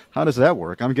here. How does that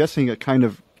work? I'm guessing it kind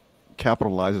of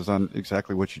capitalizes on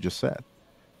exactly what you just said.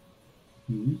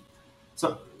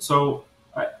 So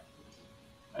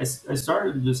I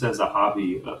started just as a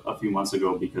hobby a few months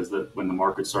ago because when the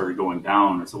market started going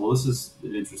down, I said, well, this is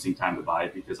an interesting time to buy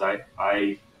because I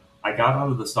got out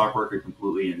of the stock market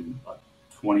completely in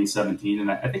 2017, and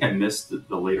I think I missed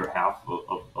the later half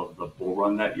of the bull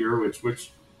run that year,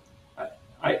 which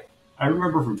I, I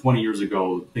remember from 20 years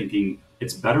ago thinking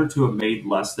it's better to have made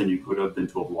less than you could have than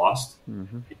to have lost.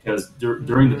 Mm-hmm. Because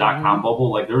during the dot-com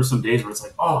bubble, like there were some days where it's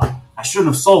like, oh, I shouldn't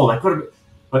have sold. I could have,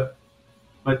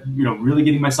 but really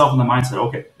getting myself in the mindset,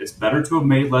 okay, it's better to have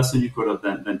made less than you could have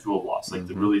than to have lost, like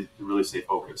to really stay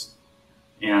focused.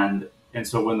 And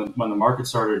so when the market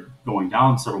started going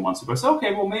down several months ago, I said,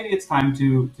 okay, well maybe it's time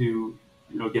to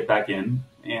get back in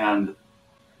and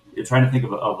trying to think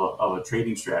of a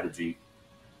trading strategy.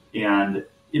 And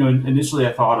initially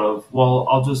I thought of, well,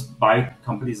 I'll just buy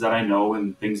companies that I know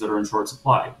and things that are in short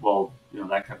supply. Well,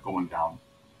 that kept going down.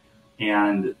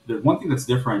 And the one thing that's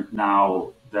different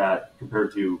now that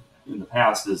compared to in the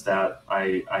past is that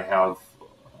I have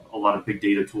a lot of big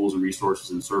data tools and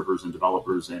resources and servers and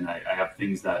developers, and I have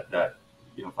things that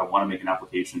if I want to make an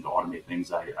application to automate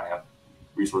things, I have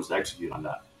resources to execute on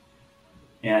that.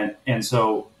 And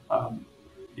so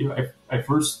I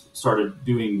first started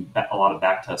doing a lot of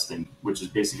back testing, which is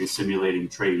basically simulating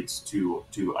trades to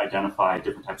identify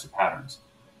different types of patterns.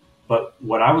 But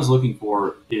what I was looking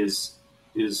for is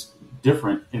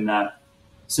different in that,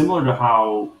 similar to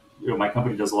how my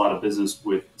company does a lot of business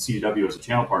with CDW as a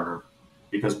channel partner,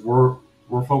 because we're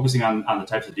focusing on the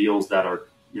types of deals that are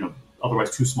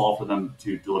otherwise too small for them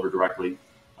to deliver directly,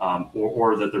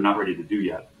 or that they're not ready to do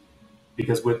yet.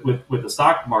 Because with the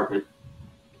stock market,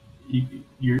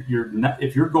 you're not,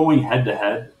 if you're going head to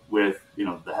head with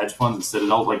the hedge funds and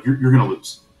Citadel, like you're going to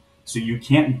lose. So you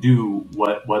can't do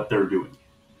what they're doing.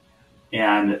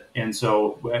 And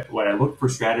so what I look for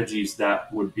strategies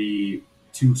that would be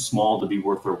too small to be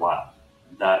worth their while,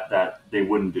 that they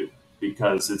wouldn't do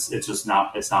because it's just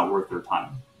not worth their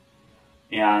time.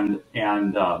 And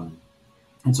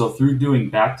so through doing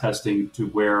back testing to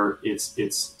where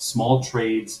it's small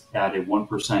trades at a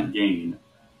 1% gain,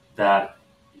 that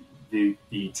the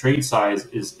trade size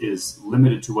is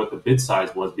limited to what the bid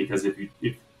size was, because if you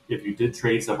did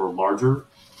trades that were larger,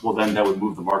 well then that would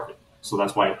move the market. So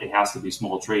that's why it has to be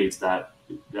small trades that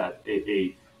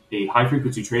a high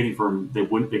frequency trading firm they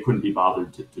couldn't be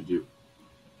bothered to do.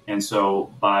 And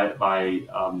so by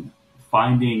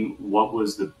finding what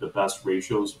was the best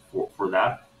ratios for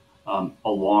that,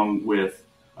 along with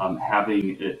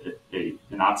having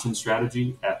an option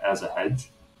strategy as a hedge,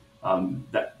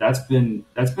 that's been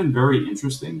very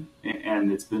interesting,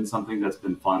 and it's been something that's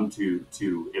been fun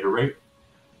to iterate,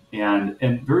 and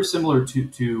very similar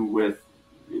to with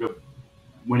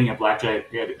winning at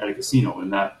blackjack at a casino,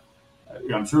 in that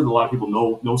I'm sure that a lot of people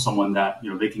know someone that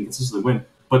they can consistently win,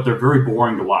 but they're very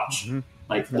boring to watch. Mm-hmm.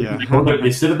 Like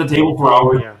they sit at the table for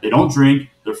hours, they don't drink,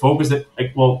 they're focused. The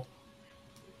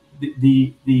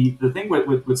thing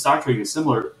with stock trading is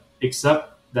similar,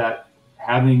 except that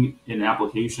having an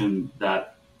application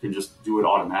that can just do it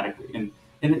automatically. And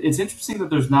it's interesting that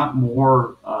there's not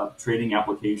more trading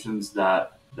applications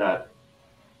that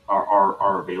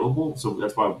are available. So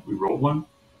that's why we wrote one.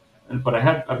 But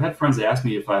I've had friends ask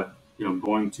me if I'm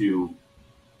going to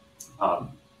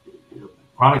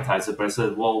productize it. But I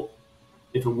said, well,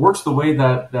 if it works the way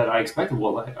that I expected,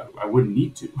 well, I wouldn't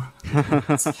need to.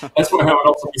 That's why I would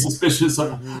also be suspicious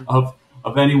of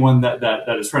anyone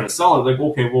that is trying to sell it. Like,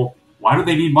 okay, well, why do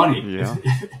they need money? Yeah,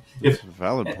 that's a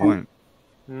valid point.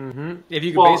 If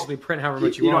you could basically print however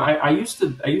much you want. I used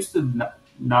to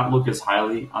not look as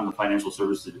highly on the financial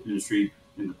services industry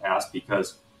in the past,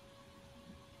 because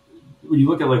when you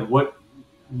look at like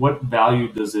what value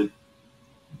does it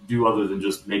do other than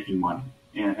just making money,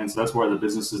 and so that's why the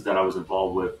businesses that I was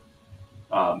involved with,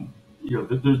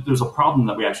 there's a problem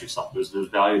that we actually solve. There's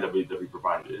value that we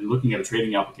provided. And looking at a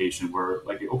trading application where,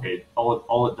 like, okay,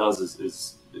 all it does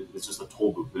is it's just a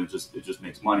toll booth, and it just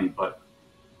makes money. But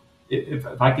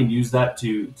if I can use that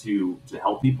to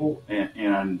help people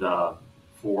and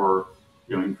for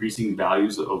increasing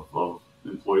values of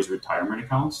employees' retirement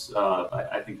accounts,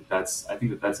 I think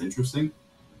that's interesting,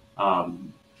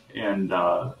 and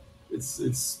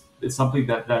it's something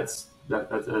that's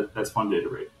fun to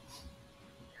iterate.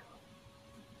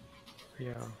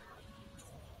 Yeah,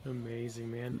 amazing,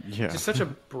 man. Yeah, just such a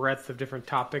breadth of different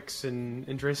topics and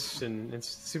interests, and it's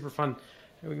super fun.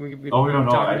 We've been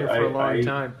talking here for a long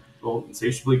time. Well,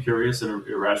 insatiably curious and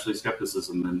irrationally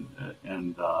skepticism,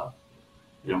 and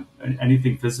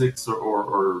anything physics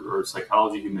or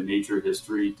psychology, human nature,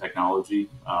 history, technology.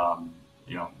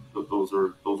 Those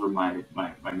are my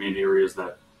main areas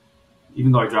that,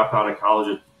 even though I dropped out of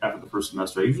college after the first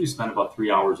semester, I usually spend about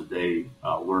 3 hours a day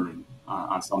learning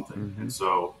on something, and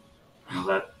so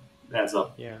that adds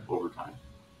up over time.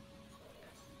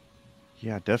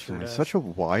 Yeah, definitely. Such a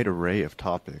wide array of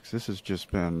topics. This has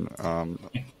just been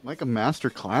like a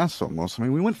master class almost. I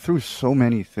mean, we went through so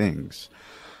many things.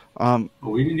 Well,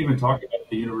 we didn't even talk about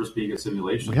the universe being a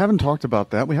simulation. We haven't talked about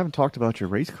that. We haven't talked about your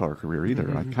race car career either.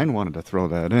 I kind of wanted to throw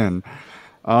that in.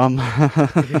 But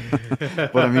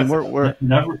I mean, we're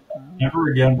never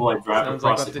again will I drive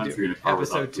across the country in a car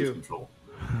without cruise control.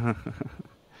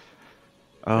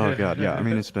 Oh God, yeah. I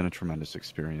mean, it's been a tremendous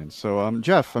experience. So,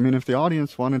 Jeff, I mean, if the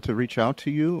audience wanted to reach out to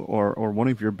you or one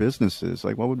of your businesses,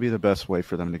 like, what would be the best way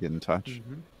for them to get in touch?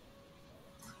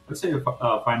 I'd say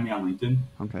find me on LinkedIn.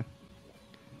 Okay,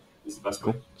 it's the best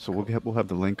way. So we'll have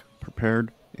the link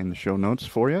prepared in the show notes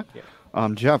for you. Yeah.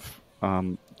 Jeff,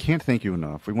 can't thank you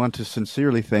enough. We want to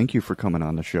sincerely thank you for coming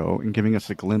on the show and giving us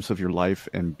a glimpse of your life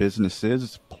and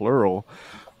businesses, plural.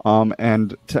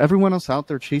 And to everyone else out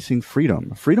there chasing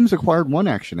freedom, freedom's acquired one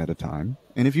action at a time.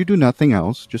 And if you do nothing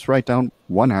else, just write down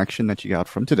one action that you got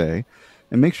from today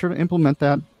and make sure to implement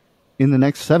that in the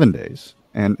next 7 days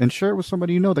and share it with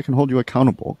somebody you know that can hold you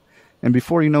accountable. And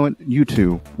before you know it, you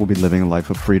too will be living a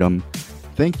life of freedom.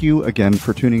 Thank you again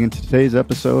for tuning into today's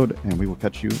episode, and we will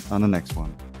catch you on the next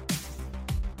one.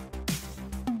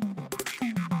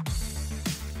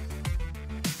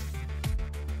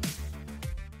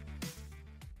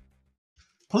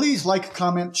 Please like,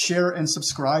 comment, share, and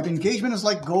subscribe. Engagement is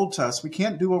like gold to us. We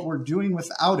can't do what we're doing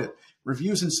without it.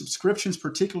 Reviews and subscriptions,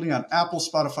 particularly on Apple,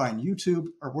 Spotify, and YouTube,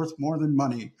 are worth more than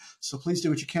money. So please do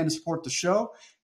what you can to support the show.